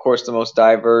 and of course the most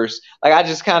diverse. Like I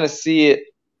just kind of see it.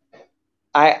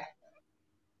 I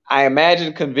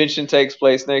imagine convention takes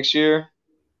place next year.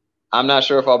 I'm not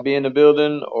sure if I'll be in the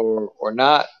building or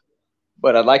not,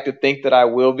 but I'd like to think that I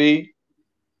will be.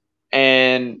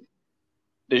 And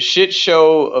the shit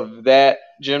show of that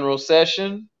general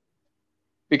session,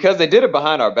 because they did it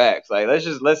behind our backs. Like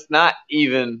let's not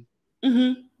even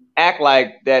act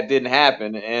like that didn't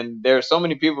happen. And there are so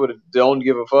many people that don't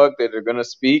give a fuck that are gonna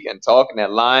speak and talk in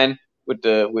that line with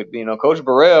Coach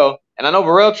Burrell. And I know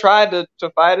Burrell tried to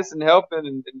fight us and help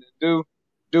and do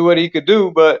what he could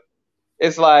do, but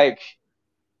it's like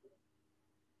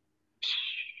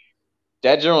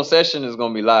that general session is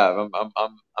gonna be live.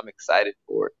 I'm excited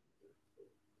for it.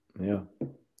 Yeah.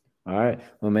 All right.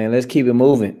 Well, man, let's keep it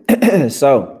moving.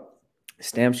 So,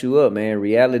 Stamps you up, man.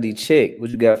 Reality check. What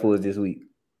you got for us this week?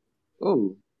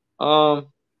 Ooh.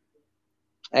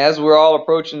 As we're all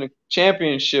approaching the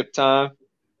championship time,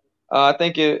 I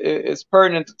think it's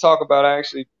pertinent to talk about. I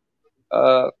actually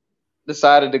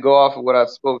decided to go off of what I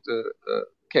spoke to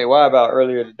KY about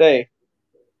earlier today.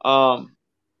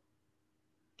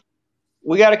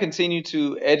 we got to continue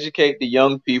to educate the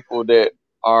young people that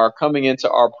are coming into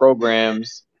our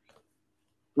programs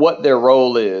what their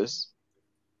role is,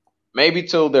 maybe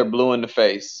till they're blue in the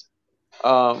face.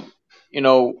 You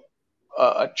know,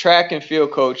 a track and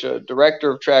field coach, a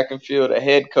director of track and field, a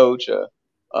head coach,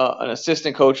 an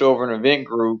assistant coach over an event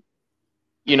group,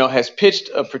 you know, has pitched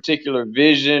a particular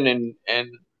vision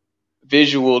and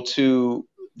visual to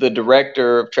the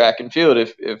director of track and field.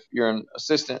 If you're an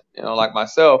assistant, you know, like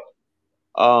myself,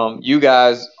 you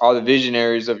guys are the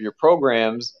visionaries of your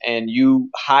programs, and you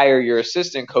hire your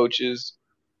assistant coaches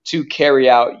to carry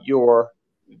out your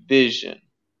vision.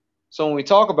 So when we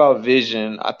talk about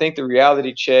vision, I think the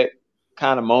reality check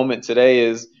kind of moment today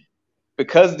is,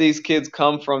 because these kids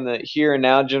come from the here and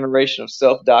now generation of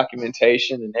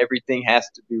self-documentation and everything has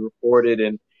to be reported,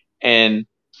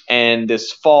 and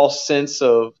this false sense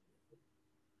of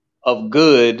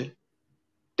good,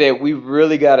 that we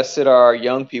really got to sit our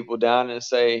young people down and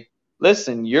say,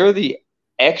 listen, you're the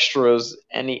extras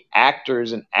and the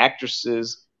actors and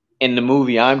actresses in the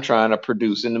movie I'm trying to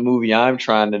produce, in the movie I'm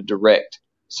trying to direct.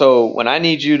 So when I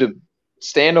need you to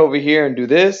stand over here and do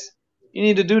this, you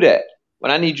need to do that.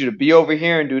 When I need you to be over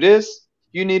here and do this,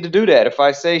 you need to do that. If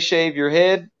I say shave your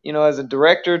head, you know, as a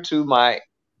director to my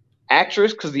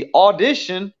actress, because the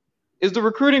audition is the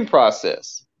recruiting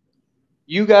process.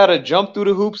 You got to jump through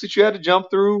the hoops that you had to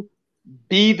jump through,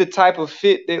 be the type of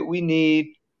fit that we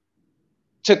need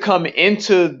to come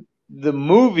into the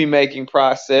movie making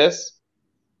process,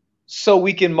 so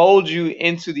we can mold you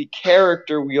into the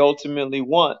character we ultimately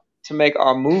want to make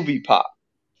our movie pop.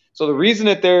 So the reason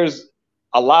that there's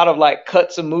a lot of like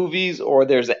cuts of movies, or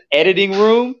there's an editing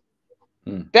room,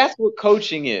 that's what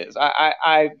coaching is.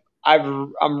 I'm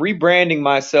rebranding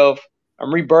myself. I'm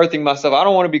rebirthing myself. I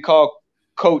don't want to be called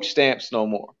Coach Stamps no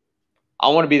more. I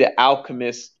want to be the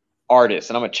alchemist artist,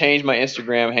 and I'm going to change my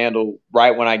Instagram handle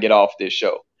right when I get off this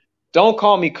show. Don't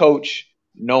call me coach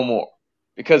no more,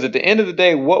 because at the end of the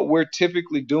day, what we're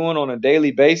typically doing on a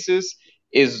daily basis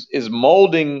is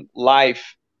molding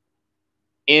life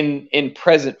in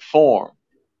present form.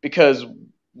 Because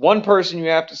one person you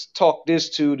have to talk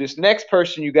this to, this next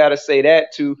person you got to say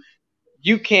that to.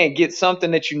 You can't get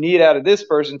something that you need out of this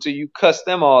person till you cuss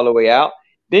them all the way out.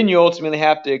 Then you ultimately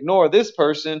have to ignore this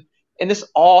person. And this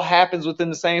all happens within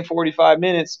the same 45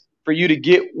 minutes for you to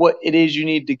get what it is you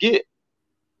need to get.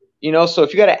 You know, so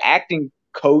if you got an acting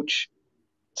coach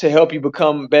to help you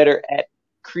become better at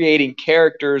creating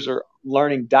characters or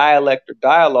learning dialect or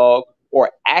dialogue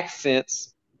or accents,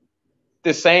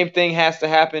 the same thing has to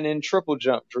happen in triple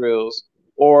jump drills,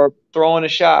 or throwing a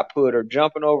shot put, or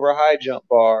jumping over a high jump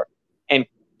bar. And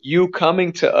you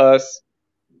coming to us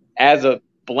as a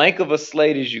blank of a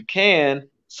slate as you can,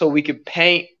 so we can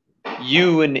paint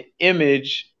you an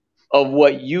image of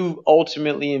what you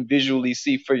ultimately and visually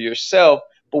see for yourself.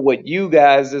 But what you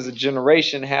guys as a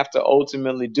generation have to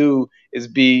ultimately do is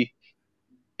be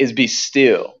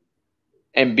still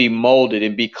and be molded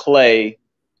and be clay,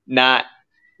 not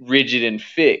rigid and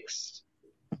fixed.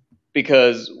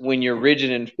 Because when you're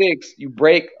rigid and fixed, you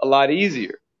break a lot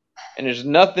easier. And there's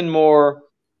nothing more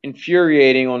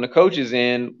infuriating on the coach's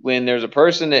end when there's a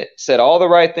person that said all the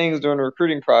right things during the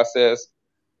recruiting process,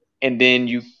 and then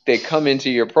they come into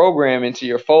your program, into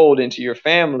your fold, into your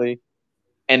family,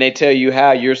 and they tell you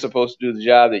how you're supposed to do the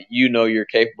job that you know you're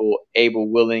capable,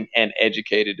 able, willing, and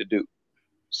educated to do.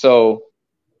 So,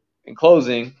 in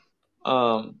closing,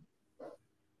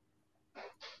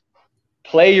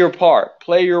 play your part,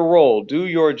 play your role, do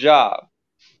your job,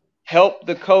 help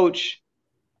the coach.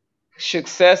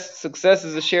 Success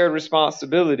is a shared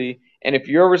responsibility. And if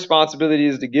your responsibility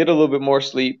is to get a little bit more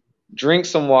sleep, drink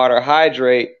some water,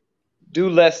 hydrate, do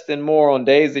less than more on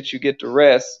days that you get to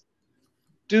rest,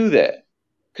 do that.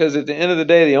 Because at the end of the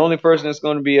day, the only person that's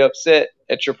going to be upset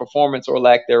at your performance or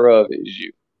lack thereof is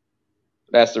you.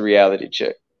 That's the reality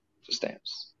check for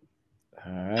Stamps.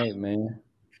 All right, man.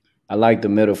 I like the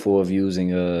metaphor of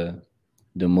using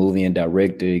the movie and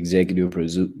director, executive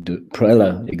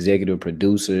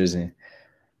producers,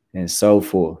 and so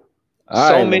forth.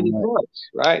 So many parts,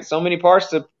 right? So many parts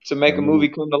to make a movie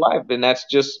come to life, and that's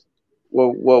just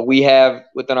what we have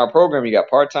within our program. You got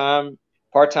part-time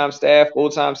staff,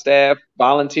 full-time staff,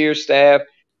 volunteer staff.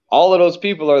 All of those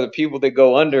people are the people that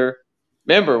go under.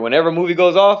 Remember, whenever a movie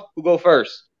goes off, who go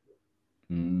first?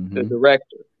 Mm-hmm. The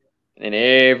director, and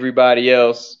everybody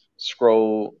else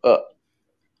scroll up.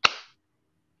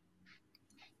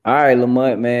 All right,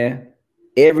 Lamont, man.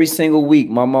 Every single week,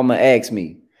 my mama asks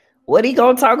me, what he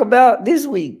gonna talk about this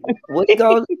week? What he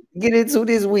gonna get into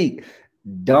this week?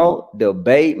 Don't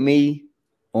debate me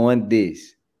on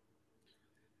this.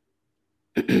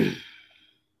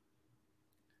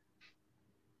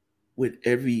 with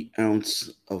every ounce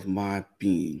of my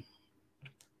being,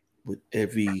 with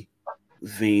every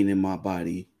vein in my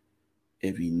body,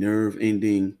 every nerve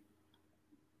ending,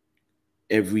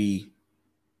 every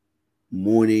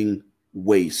morning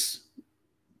waste.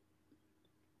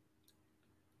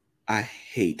 I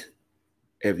hate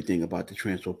everything about the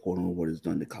transfer portal and what it's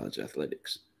done to college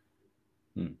athletics.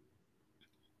 I'm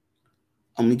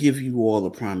going to give you all a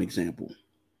prime example.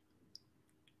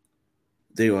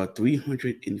 There are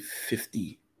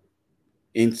 350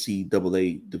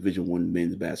 NCAA Division I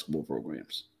men's basketball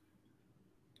programs.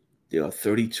 There are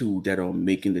 32 that are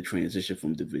making the transition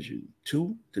from Division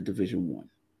II to Division I.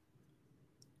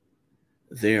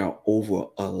 There are over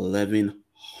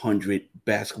 1,100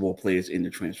 basketball players in the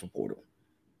transfer portal.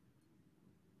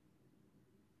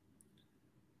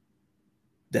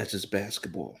 That's just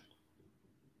basketball.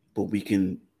 But we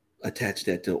can attach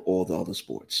that to all the other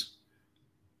sports.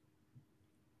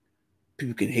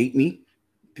 People can hate me.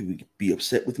 People can be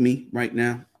upset with me right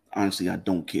now. Honestly, I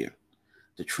don't care.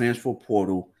 The transfer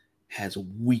portal has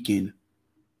weakened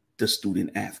the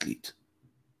student athlete.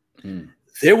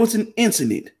 There was an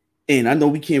incident, and I know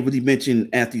we can't really mention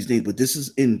athletes' names, but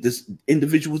this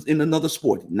individual in another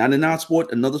sport, not in our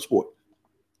sport, another sport.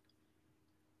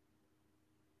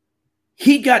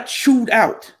 He got chewed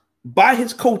out by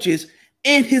his coaches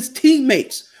and his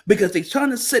teammates because they're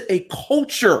trying to set a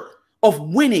culture of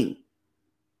winning.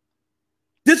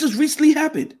 This has recently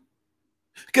happened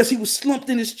because he was slumped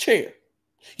in his chair.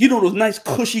 You know those nice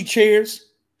cushy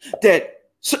chairs that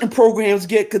certain programs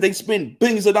get because they spend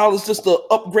billions of dollars just to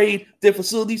upgrade their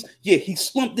facilities? Yeah, he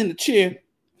slumped in the chair.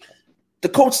 The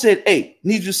coach said, hey,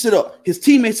 need you to sit up. His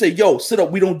teammates said, yo, sit up.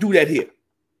 We don't do that here.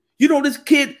 You know this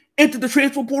kid entered the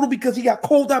transfer portal because he got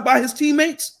called out by his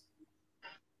teammates?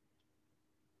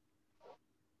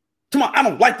 Come on, I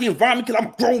don't like the environment because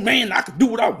I'm a grown man and I can do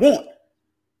what I want.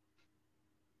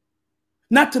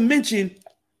 Not to mention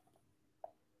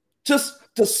just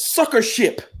the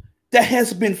suckership that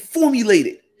has been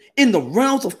formulated in the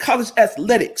realms of college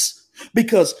athletics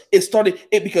because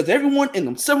because everyone in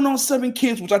them 7-on-7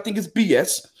 kids, which I think is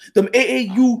BS, them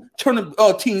AAU tournament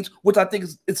teams, which I think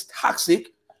is toxic,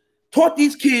 taught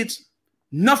these kids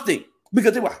nothing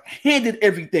because they were handed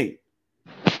everything.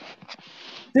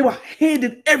 They were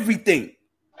handed everything.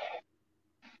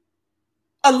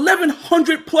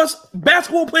 1,100 plus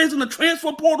basketball players in the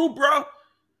transfer portal, bro.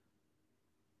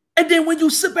 And then when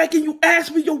you sit back and you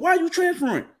ask me, yo, why are you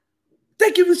transferring?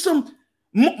 They give you some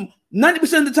 90%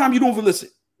 of the time you don't even listen.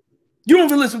 You don't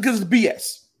even listen because it's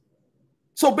BS.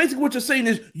 So basically what you're saying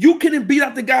is you couldn't beat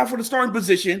out the guy for the starting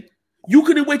position. You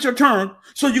couldn't wait your turn,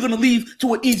 so you're going to leave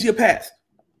to an easier path.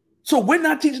 So we're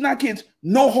not teaching our kids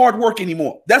no hard work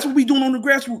anymore. That's what we're doing on the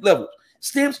grassroots level.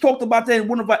 Stamps talked about that in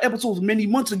one of our episodes many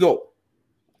months ago.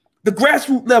 The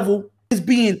grassroots level is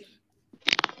being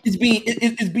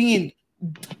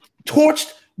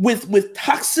torched with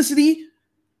toxicity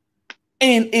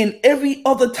and every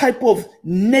other type of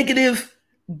negative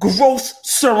growth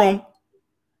serum,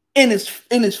 and is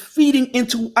feeding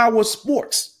into our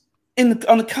sports on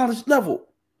the college level.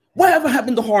 Whatever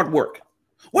happened to hard work?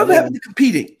 Whatever happened to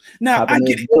competing? Now I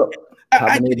get it.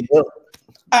 I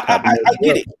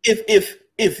get it.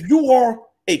 If you are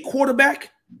a quarterback,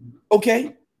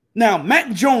 okay. Now,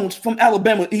 Mac Jones from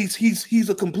Alabama, he's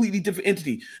a completely different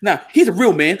entity. Now, he's a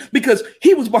real man because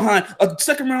he was behind a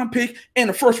second-round pick and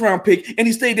a first-round pick, and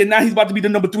he stayed there. Now he's about to be the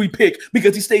number 3 pick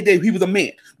because he stayed there. He was a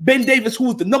man. Ben Davis, who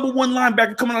was the number 1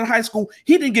 linebacker coming out of high school,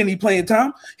 he didn't get any playing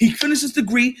time. He finished his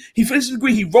degree. He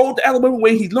rolled the Alabama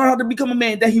way. He learned how to become a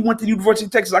man. Then he went to the University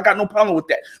of Texas. I got no problem with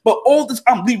that. But all this,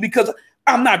 I'm leaving because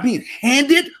I'm not being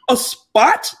handed a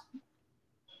spot.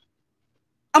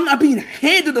 I'm not being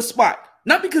handed a spot.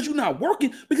 Not because you're not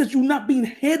working, because you're not being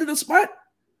handed a spot.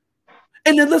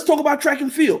 And then let's talk about track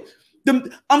and field.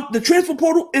 The transfer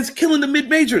portal is killing the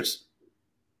mid-majors.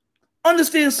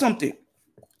 Understand something.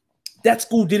 That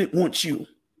school didn't want you.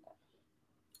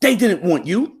 They didn't want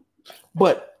you.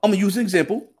 But I'm going to use an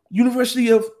example. University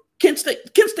of Kent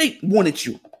State. Kent State wanted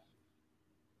you.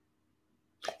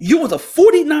 You was a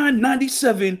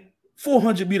 49.97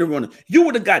 400-meter runner. You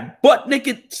would have got butt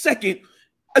naked second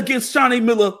against Shawnee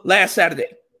Miller last Saturday.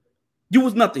 You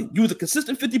was nothing. You was a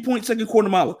consistent 50-point second quarter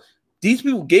miler. These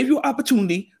people gave you an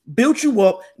opportunity, built you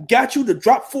up, got you to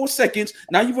drop 4 seconds.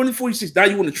 Now you're running 46. Now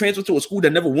you want to transfer to a school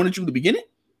that never wanted you in the beginning?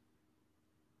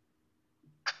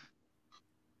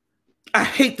 I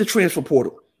hate the transfer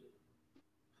portal.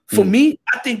 For me,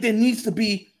 I think there needs to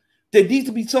be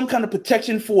some kind of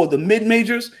protection for the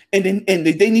mid-majors, and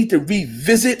they need to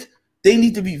revisit. They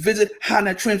need to revisit how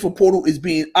that transfer portal is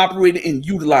being operated and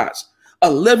utilized.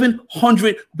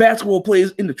 1,100 basketball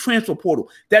players in the transfer portal.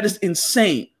 That is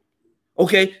insane.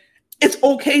 Okay, it's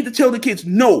okay to tell the kids,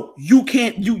 no, you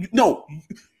can't. You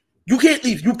can't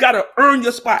leave. You got to earn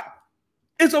your spot.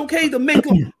 It's okay to make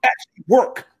them actually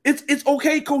work. It's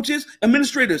okay, coaches,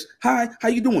 administrators. Hi, how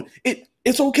you doing?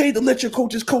 It's okay to let your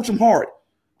coaches coach them hard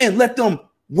and let them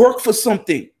work for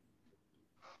something.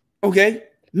 Okay,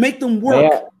 make them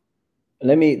work.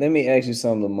 Let me ask you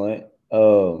something, Lamont.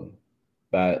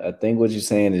 I think what you're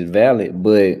saying is valid,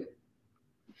 but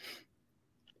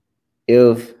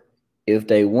if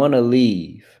they want to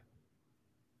leave,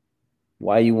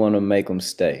 why you want to make them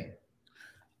stay?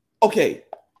 Okay,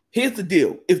 here's the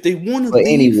deal. If they want to leave,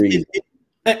 any reason.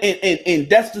 And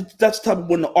that's the type of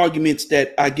one of the arguments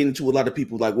that I get into. A lot of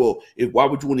people like, well, why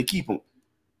would you want to keep them?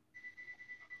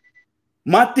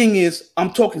 My thing is,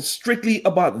 I'm talking strictly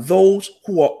about those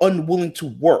who are unwilling to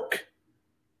work,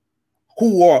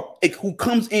 who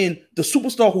comes in, the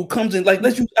superstar who comes in, like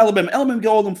let's use Alabama. Alabama get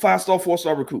all them 5-star,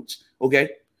 4-star recruits. Okay,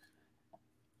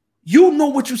 you know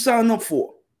what you sign up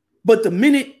for, but the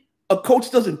minute a coach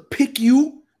doesn't pick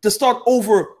you to start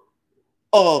over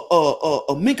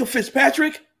a Minka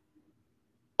Fitzpatrick,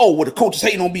 oh, well, the coach is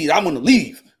hating on me, I'm going to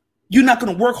leave. You're not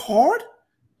going to work hard?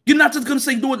 You're not just going to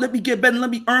say, do it, let me get better, let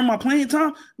me earn my playing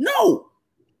time? No.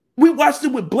 We watched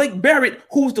it with Blake Barrett,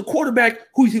 who was the quarterback,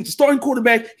 who's the starting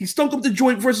quarterback. He stunk up the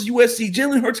joint versus USC.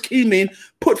 Jalen Hurts came in,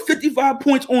 put 55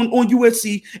 points on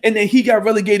USC, and then he got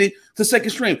relegated to second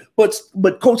string. But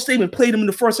Coach Saban played him in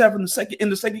the first half in the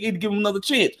second game to give him another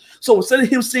chance. So instead of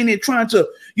him sitting there trying to,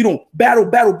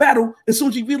 battle, as soon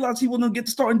as he realized he wasn't going to get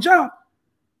the starting job,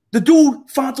 the dude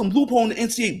found some loophole in the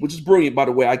NCAA, which is brilliant, by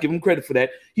the way. I give him credit for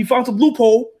that. He found some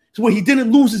loophole to where he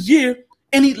didn't lose his year,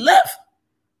 and he left.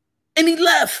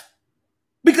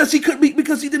 Because he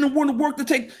didn't want to work to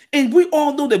take. And we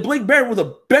all know that Blake Barrett was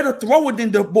a better thrower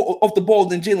of the ball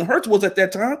than Jalen Hurts was at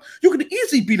that time. You could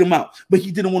easily beat him out, but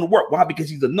he didn't want to work. Why? Because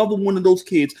he's another one of those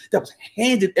kids that was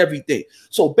handed everything.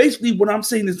 So basically what I'm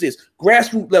saying is this: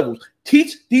 grassroots levels,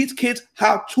 teach these kids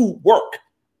how to work.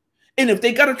 And if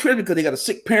they got a trade because they got a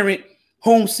sick parent,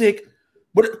 homesick,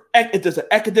 but if there's an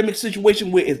academic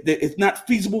situation where it's not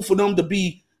feasible for them to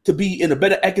be in a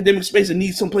better academic space and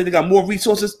need someplace that got more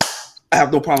resources, I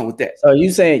have no problem with that. So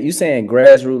you saying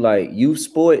grassroots, like youth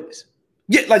sports?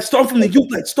 Yeah, like start from the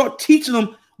youth, like start teaching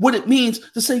them what it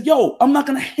means to say, yo, I'm not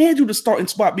gonna hand you the starting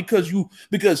spot because you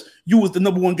was the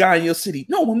number one guy in your city.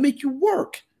 No, I'm gonna make you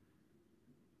work.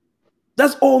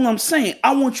 That's all I'm saying.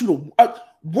 I want you to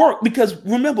work, because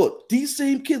remember, these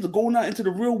same kids are going out into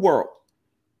the real world.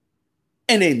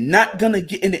 And they're not gonna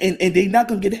get and they're not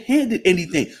gonna get handed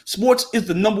anything. Sports is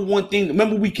the number one thing.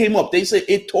 Remember, we came up. They said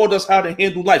it taught us how to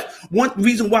handle life. One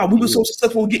reason why we were so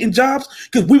successful getting jobs,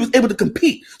 because we was able to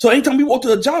compete. So anytime we walk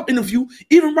to a job interview,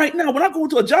 even right now, when I go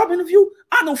to a job interview,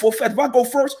 I know for a fact if I go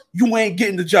first, you ain't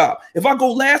getting the job. If I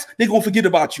go last, they're gonna forget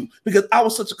about you because I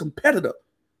was such a competitor.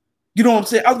 You know what I'm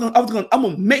saying? I'm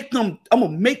gonna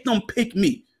make them pick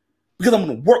me because I'm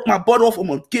gonna work my butt off. I'm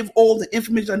gonna give all the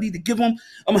information I need to give them.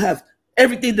 I'm gonna have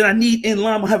everything that I need in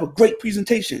line. Will have a great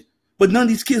presentation, but none of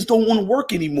these kids don't want to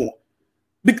work anymore.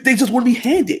 They just want to be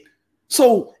handed.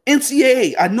 So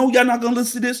NCAA, I know y'all not gonna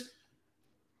listen to this.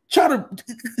 Try to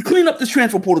clean up this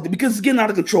transfer portal because it's getting out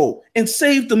of control, and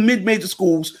save the mid-major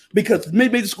schools, because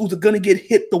mid-major schools are gonna get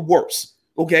hit the worst.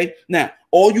 Okay, now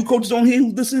all you coaches on here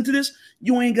who listen to this,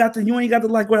 you ain't got to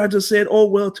like what I just said. Oh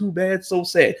well, too bad, so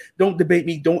sad. Don't debate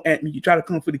me, don't at me. You try to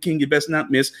come for the king, you best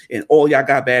not miss. And all y'all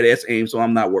got badass aim, so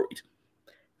I'm not worried.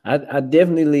 I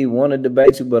definitely want to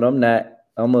debate you, but I'm not.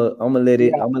 I'm gonna let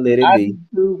it be.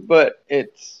 But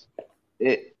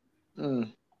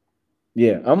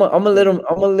Yeah, I'm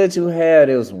gonna let you have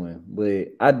this one, but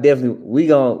I definitely we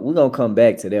gonna come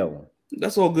back to that one.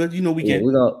 That's all good. You know we can.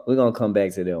 We're gonna come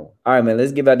back to that one. All right, man.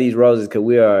 Let's give out these roses because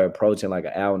we are approaching like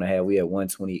an hour and a half. We at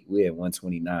 120. We at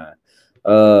 129.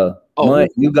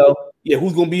 Mont, you go. Yeah,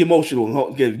 who's gonna be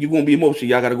emotional? You gonna be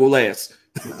emotional? Y'all gotta go last.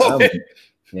 Okay.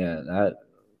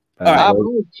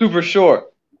 I'm super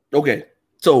short. Okay,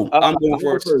 so I'm going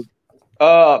first.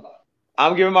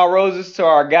 I'm giving my roses to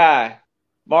our guy,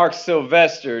 Mark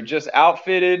Sylvester. Just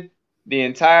outfitted the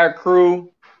entire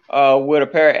crew with a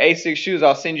pair of ASICS shoes.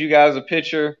 I'll send you guys a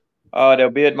picture.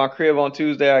 They'll be at my crib on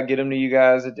Tuesday. I'll get them to you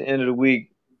guys at the end of the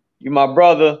week. You my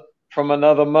brother from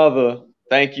another mother.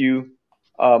 Thank you,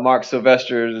 Mark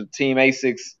Sylvester, the team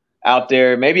ASICS out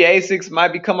there. Maybe ASICS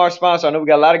might become our sponsor. I know we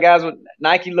got a lot of guys with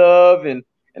Nike love and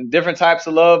different types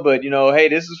of love, but hey,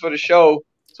 this is for the show,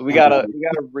 so we gotta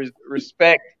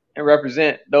respect and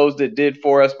represent those that did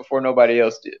for us before nobody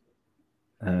else did.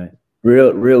 All right,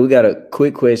 Real. We got a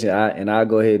quick question, I'll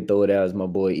go ahead and throw it out as my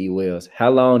boy E. Wells.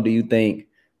 How long do you think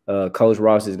Coach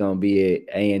Ross is gonna be at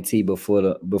A&T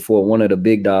before one of the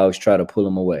big dogs try to pull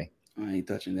him away? I ain't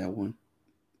touching that one.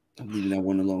 I'm leaving that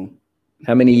one alone.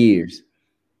 How many years?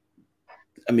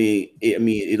 I mean,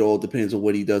 it all depends on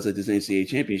what he does at this NCAA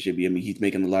championship. I mean, he's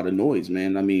making a lot of noise,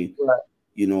 man. I mean, right.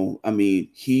 You know, I mean,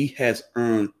 he has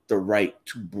earned the right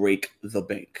to break the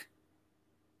bank.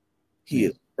 He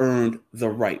has earned the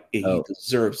right, and he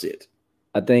deserves it.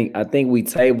 I think we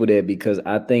table that because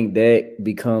I think that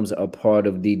becomes a part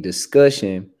of the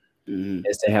discussion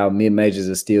as to how mid-majors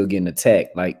are still getting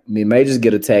attacked. Like mid-majors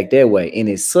get attacked that way, and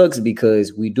it sucks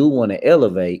because we do want to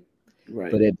elevate,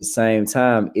 right? But at the same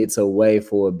time, it's a way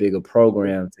for a bigger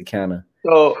program to kind of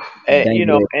you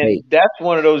know, and that's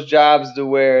one of those jobs to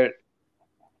where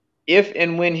if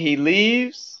and when he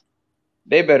leaves,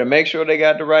 they better make sure they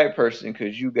got the right person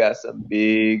because you got some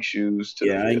big shoes to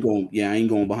fill. I ain't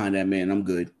going behind that man. I'm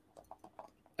good.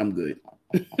 All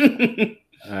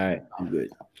right, I'm good.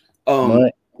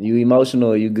 You emotional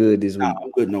or you good this week? Nah,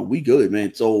 I'm good. No, we good,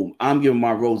 man. So I'm giving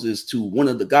my roses to one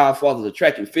of the godfathers of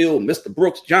track and field, Mr.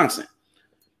 Brooks Johnson.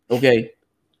 Okay.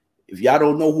 If y'all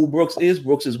don't know who Brooks is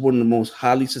one of the most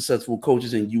highly successful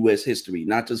coaches in U.S. history,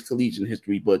 not just collegiate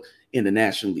history, but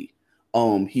internationally.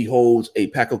 He holds a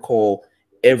Packer call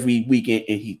every weekend,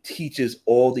 and he teaches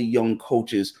all the young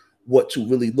coaches what to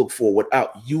really look for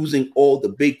without using all the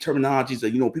big terminologies that,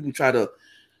 you know, people try to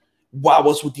wow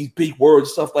us with these big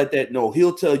words, stuff like that. No,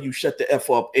 he'll tell you shut the F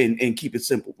up and keep it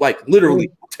simple. Like literally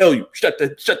tell you shut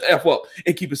the F up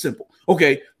and keep it simple.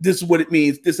 Okay, this is what it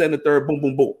means. This and the third, boom,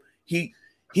 boom, boom. He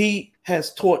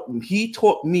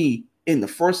taught me in the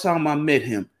first time I met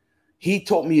him, he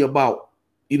taught me about,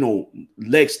 you know,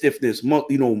 leg stiffness,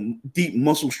 you know, deep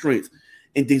muscle strength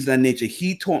and things of that nature.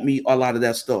 He taught me a lot of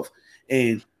that stuff.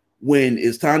 And when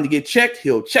it's time to get checked,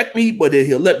 he'll check me, but then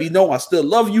he'll let me know I still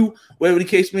love you, whatever the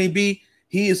case may be.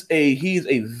 He's a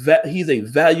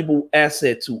valuable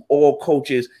asset to all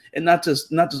coaches, and not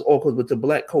just all coaches, but to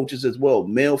black coaches as well,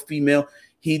 male, female.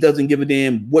 He doesn't give a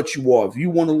damn what you are. If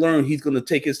you want to learn, he's going to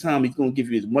take his time. He's going to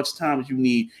give you as much time as you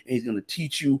need, and he's going to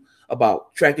teach you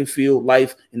about track and field,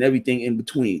 life, and everything in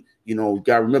between. You know, you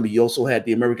got to remember, he also had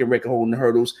the American record holding the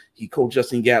hurdles. He coached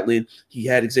Justin Gatlin. He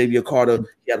had Xavier Carter.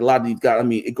 He had a lot of these guys. I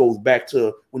mean, it goes back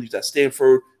to when he was at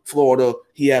Stanford, Florida.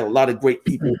 He had a lot of great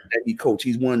people that he coached.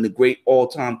 He's one of the great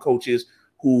all-time coaches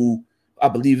who I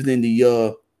believe is in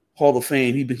the Hall of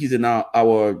Fame. He's in our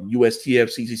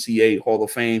USTF CCCA Hall of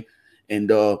Fame. And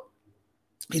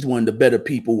he's one of the better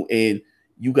people, and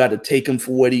you got to take him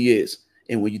for what he is.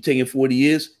 And when you take him for what he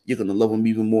is, you're going to love him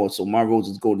even more. So my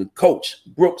roses go to Coach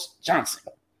Brooks Johnson.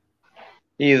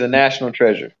 He is a national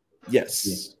treasure.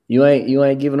 Yes. You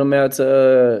ain't giving them out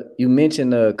to you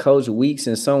mentioned Coach Weeks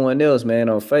and someone else, man,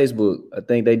 on Facebook. I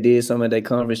think they did some of their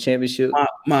conference championship.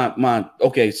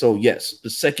 Okay, so yes, the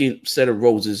second set of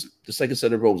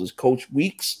roses, Coach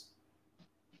Weeks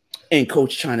and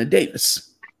Coach China Davis.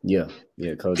 Yeah,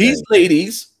 Coach. These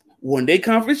ladies won their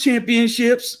conference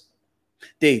championships.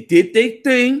 They did their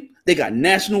thing. They got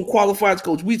national qualifiers.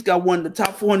 Coach Weeks got one of the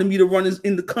top 400-meter runners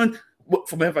in the country.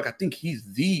 For matter of fact, I think he's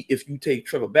if you take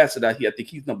Trevor Bassett out here, I think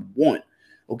he's number one.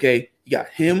 Okay, you got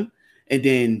him. And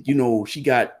then, you know, she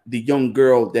got the young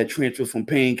girl that transferred from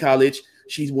Payne College.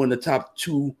 She's one of the top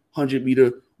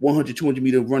 200-meter, 100,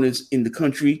 200-meter runners in the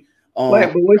country.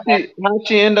 Wait, but how'd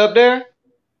she end up there?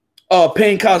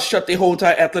 Payne College shut their whole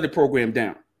entire athletic program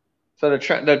down. So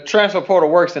the transfer portal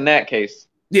works in that case.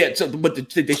 Yeah, but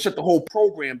they shut the whole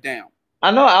program down.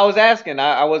 I know. I was asking.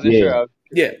 I wasn't sure.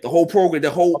 Yeah, the whole program, the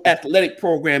whole athletic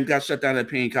program got shut down at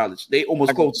Payne College. They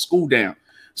almost closed the school down.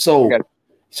 So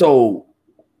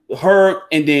her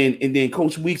and then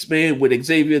Coach Weeks, man, with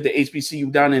Xavier, the HBCU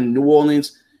down in New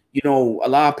Orleans. You know, a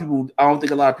lot of people. I don't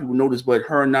think a lot of people know this, but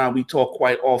her and I, we talk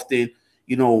quite often.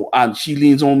 You know, she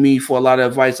leans on me for a lot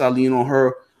of advice. I lean on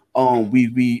her.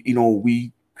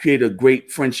 We create a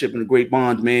great friendship and a great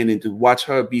bond, man. And to watch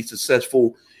her be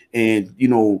successful, and you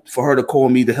know, for her to call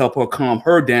me to help her calm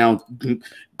her down,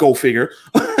 go figure.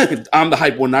 I'm the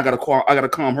hype one. I gotta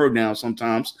calm her down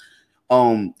sometimes.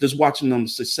 Just watching them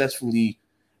successfully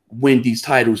win these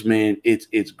titles, man.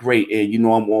 It's great, and you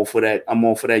know, I'm all for that. I'm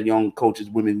all for that young coaches,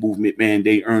 women movement, man.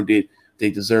 They earned it.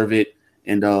 They deserve it.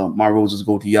 And my roses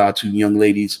go to y'all two young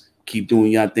ladies. Keep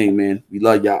doing y'all thing, man. We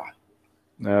love y'all.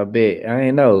 I bet. I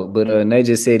ain't know, but they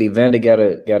just said Evander got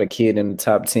a kid in the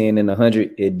top 10 in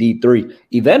 100 at D3.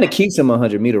 Evander keeps him a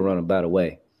 100-meter runner, by the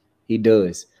way. He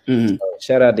does. So,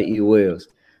 shout out to E. Wells.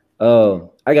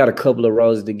 I got a couple of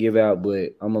roses to give out,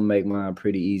 but I'm gonna make mine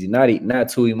pretty easy. Not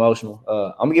too emotional.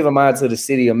 I'm gonna give mine to the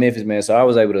city of Memphis, man. So I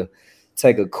was able to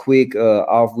take a quick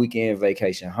off weekend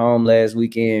vacation home last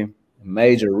weekend.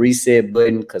 Major reset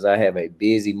button because I have a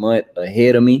busy month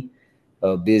ahead of me,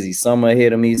 a busy summer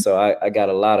ahead of me. So I got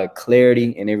a lot of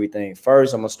clarity and everything.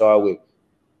 First, I'm gonna start with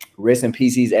rest in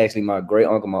peace. He's actually my great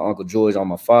uncle, my Uncle George on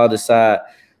my father's side.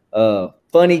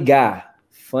 Funny guy.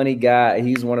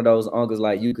 He's one of those uncles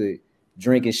like you could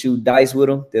drink and shoot dice with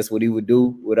him. That's what he would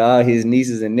do with all his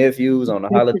nieces and nephews on the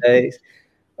holidays.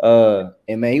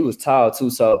 And man, he was tall too.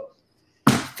 So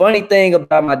funny thing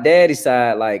about my daddy's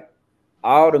side, like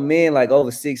all the men like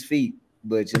over 6 feet,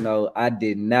 but you know, I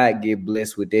did not get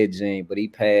blessed with that gene, but he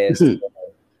passed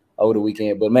over the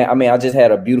weekend. But man, I mean, I just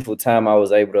had a beautiful time. I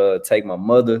was able to take my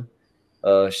mother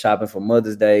shopping for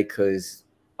Mother's Day because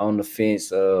on the fence,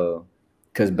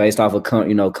 because based off of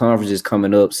conferences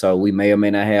coming up, so we may or may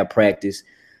not have practice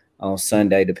on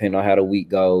Sunday, depending on how the week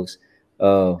goes.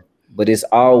 But it's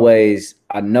always,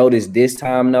 I noticed this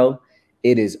time though,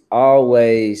 it is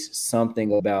always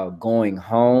something about going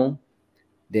home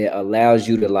that allows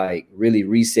you to like really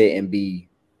reset and be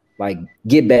like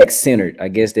get back centered. I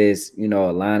guess there's, you know,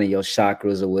 aligning your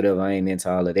chakras or whatever. I ain't into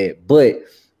all of that, but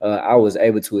I was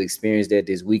able to experience that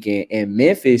this weekend. And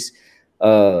Memphis,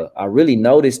 I really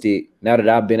noticed it now that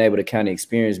I've been able to kind of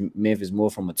experience Memphis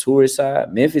more from a tourist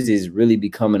side. Memphis is really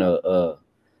becoming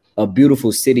a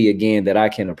beautiful city again that I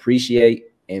can appreciate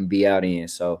and be out in.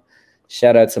 So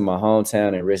shout out to my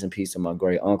hometown and rest in peace to my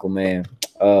great uncle, man.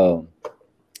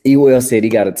 Ewell said he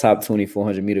got a top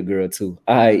 2,400 meter girl too.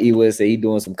 All right, Ewell said he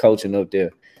doing some coaching up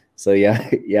there. So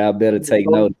y'all better take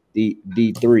note.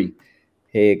 D3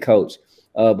 head coach.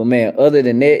 But man, other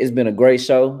than that, it's been a great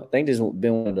show. I think this has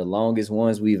been one of the longest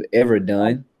ones we've ever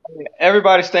done.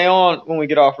 Everybody stay on when we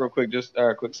get off real quick. Just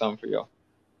a quick something for y'all.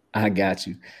 I got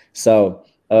you. So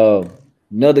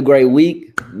another great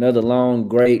week, another long,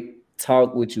 great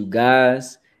talk with you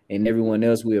guys and everyone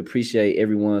else. We appreciate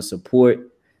everyone's support.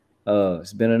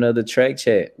 It's been another track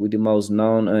chat with the most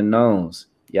known unknowns.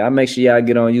 Y'all make sure y'all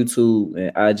get on YouTube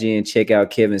and IG and check out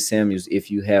Kevin Samuels if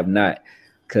you have not,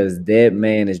 because that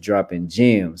man is dropping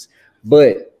gems.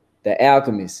 But the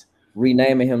Alchemist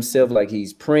renaming himself like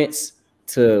he's Prince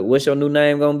to what's your new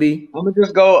name gonna be? I'm gonna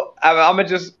just go. I'm gonna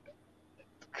just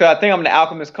because I think I'm the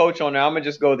Alchemist coach on there. I'm gonna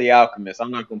just go the Alchemist.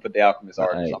 I'm not gonna put the Alchemist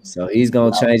artist. Right, so he's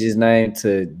gonna change his name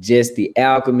to just the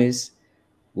Alchemist.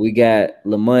 We got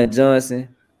Lamont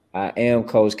Johnson. I am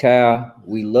Coach Kyle.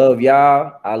 We love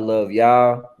y'all. I love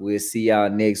y'all. We'll see y'all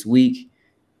next week,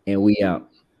 and we out.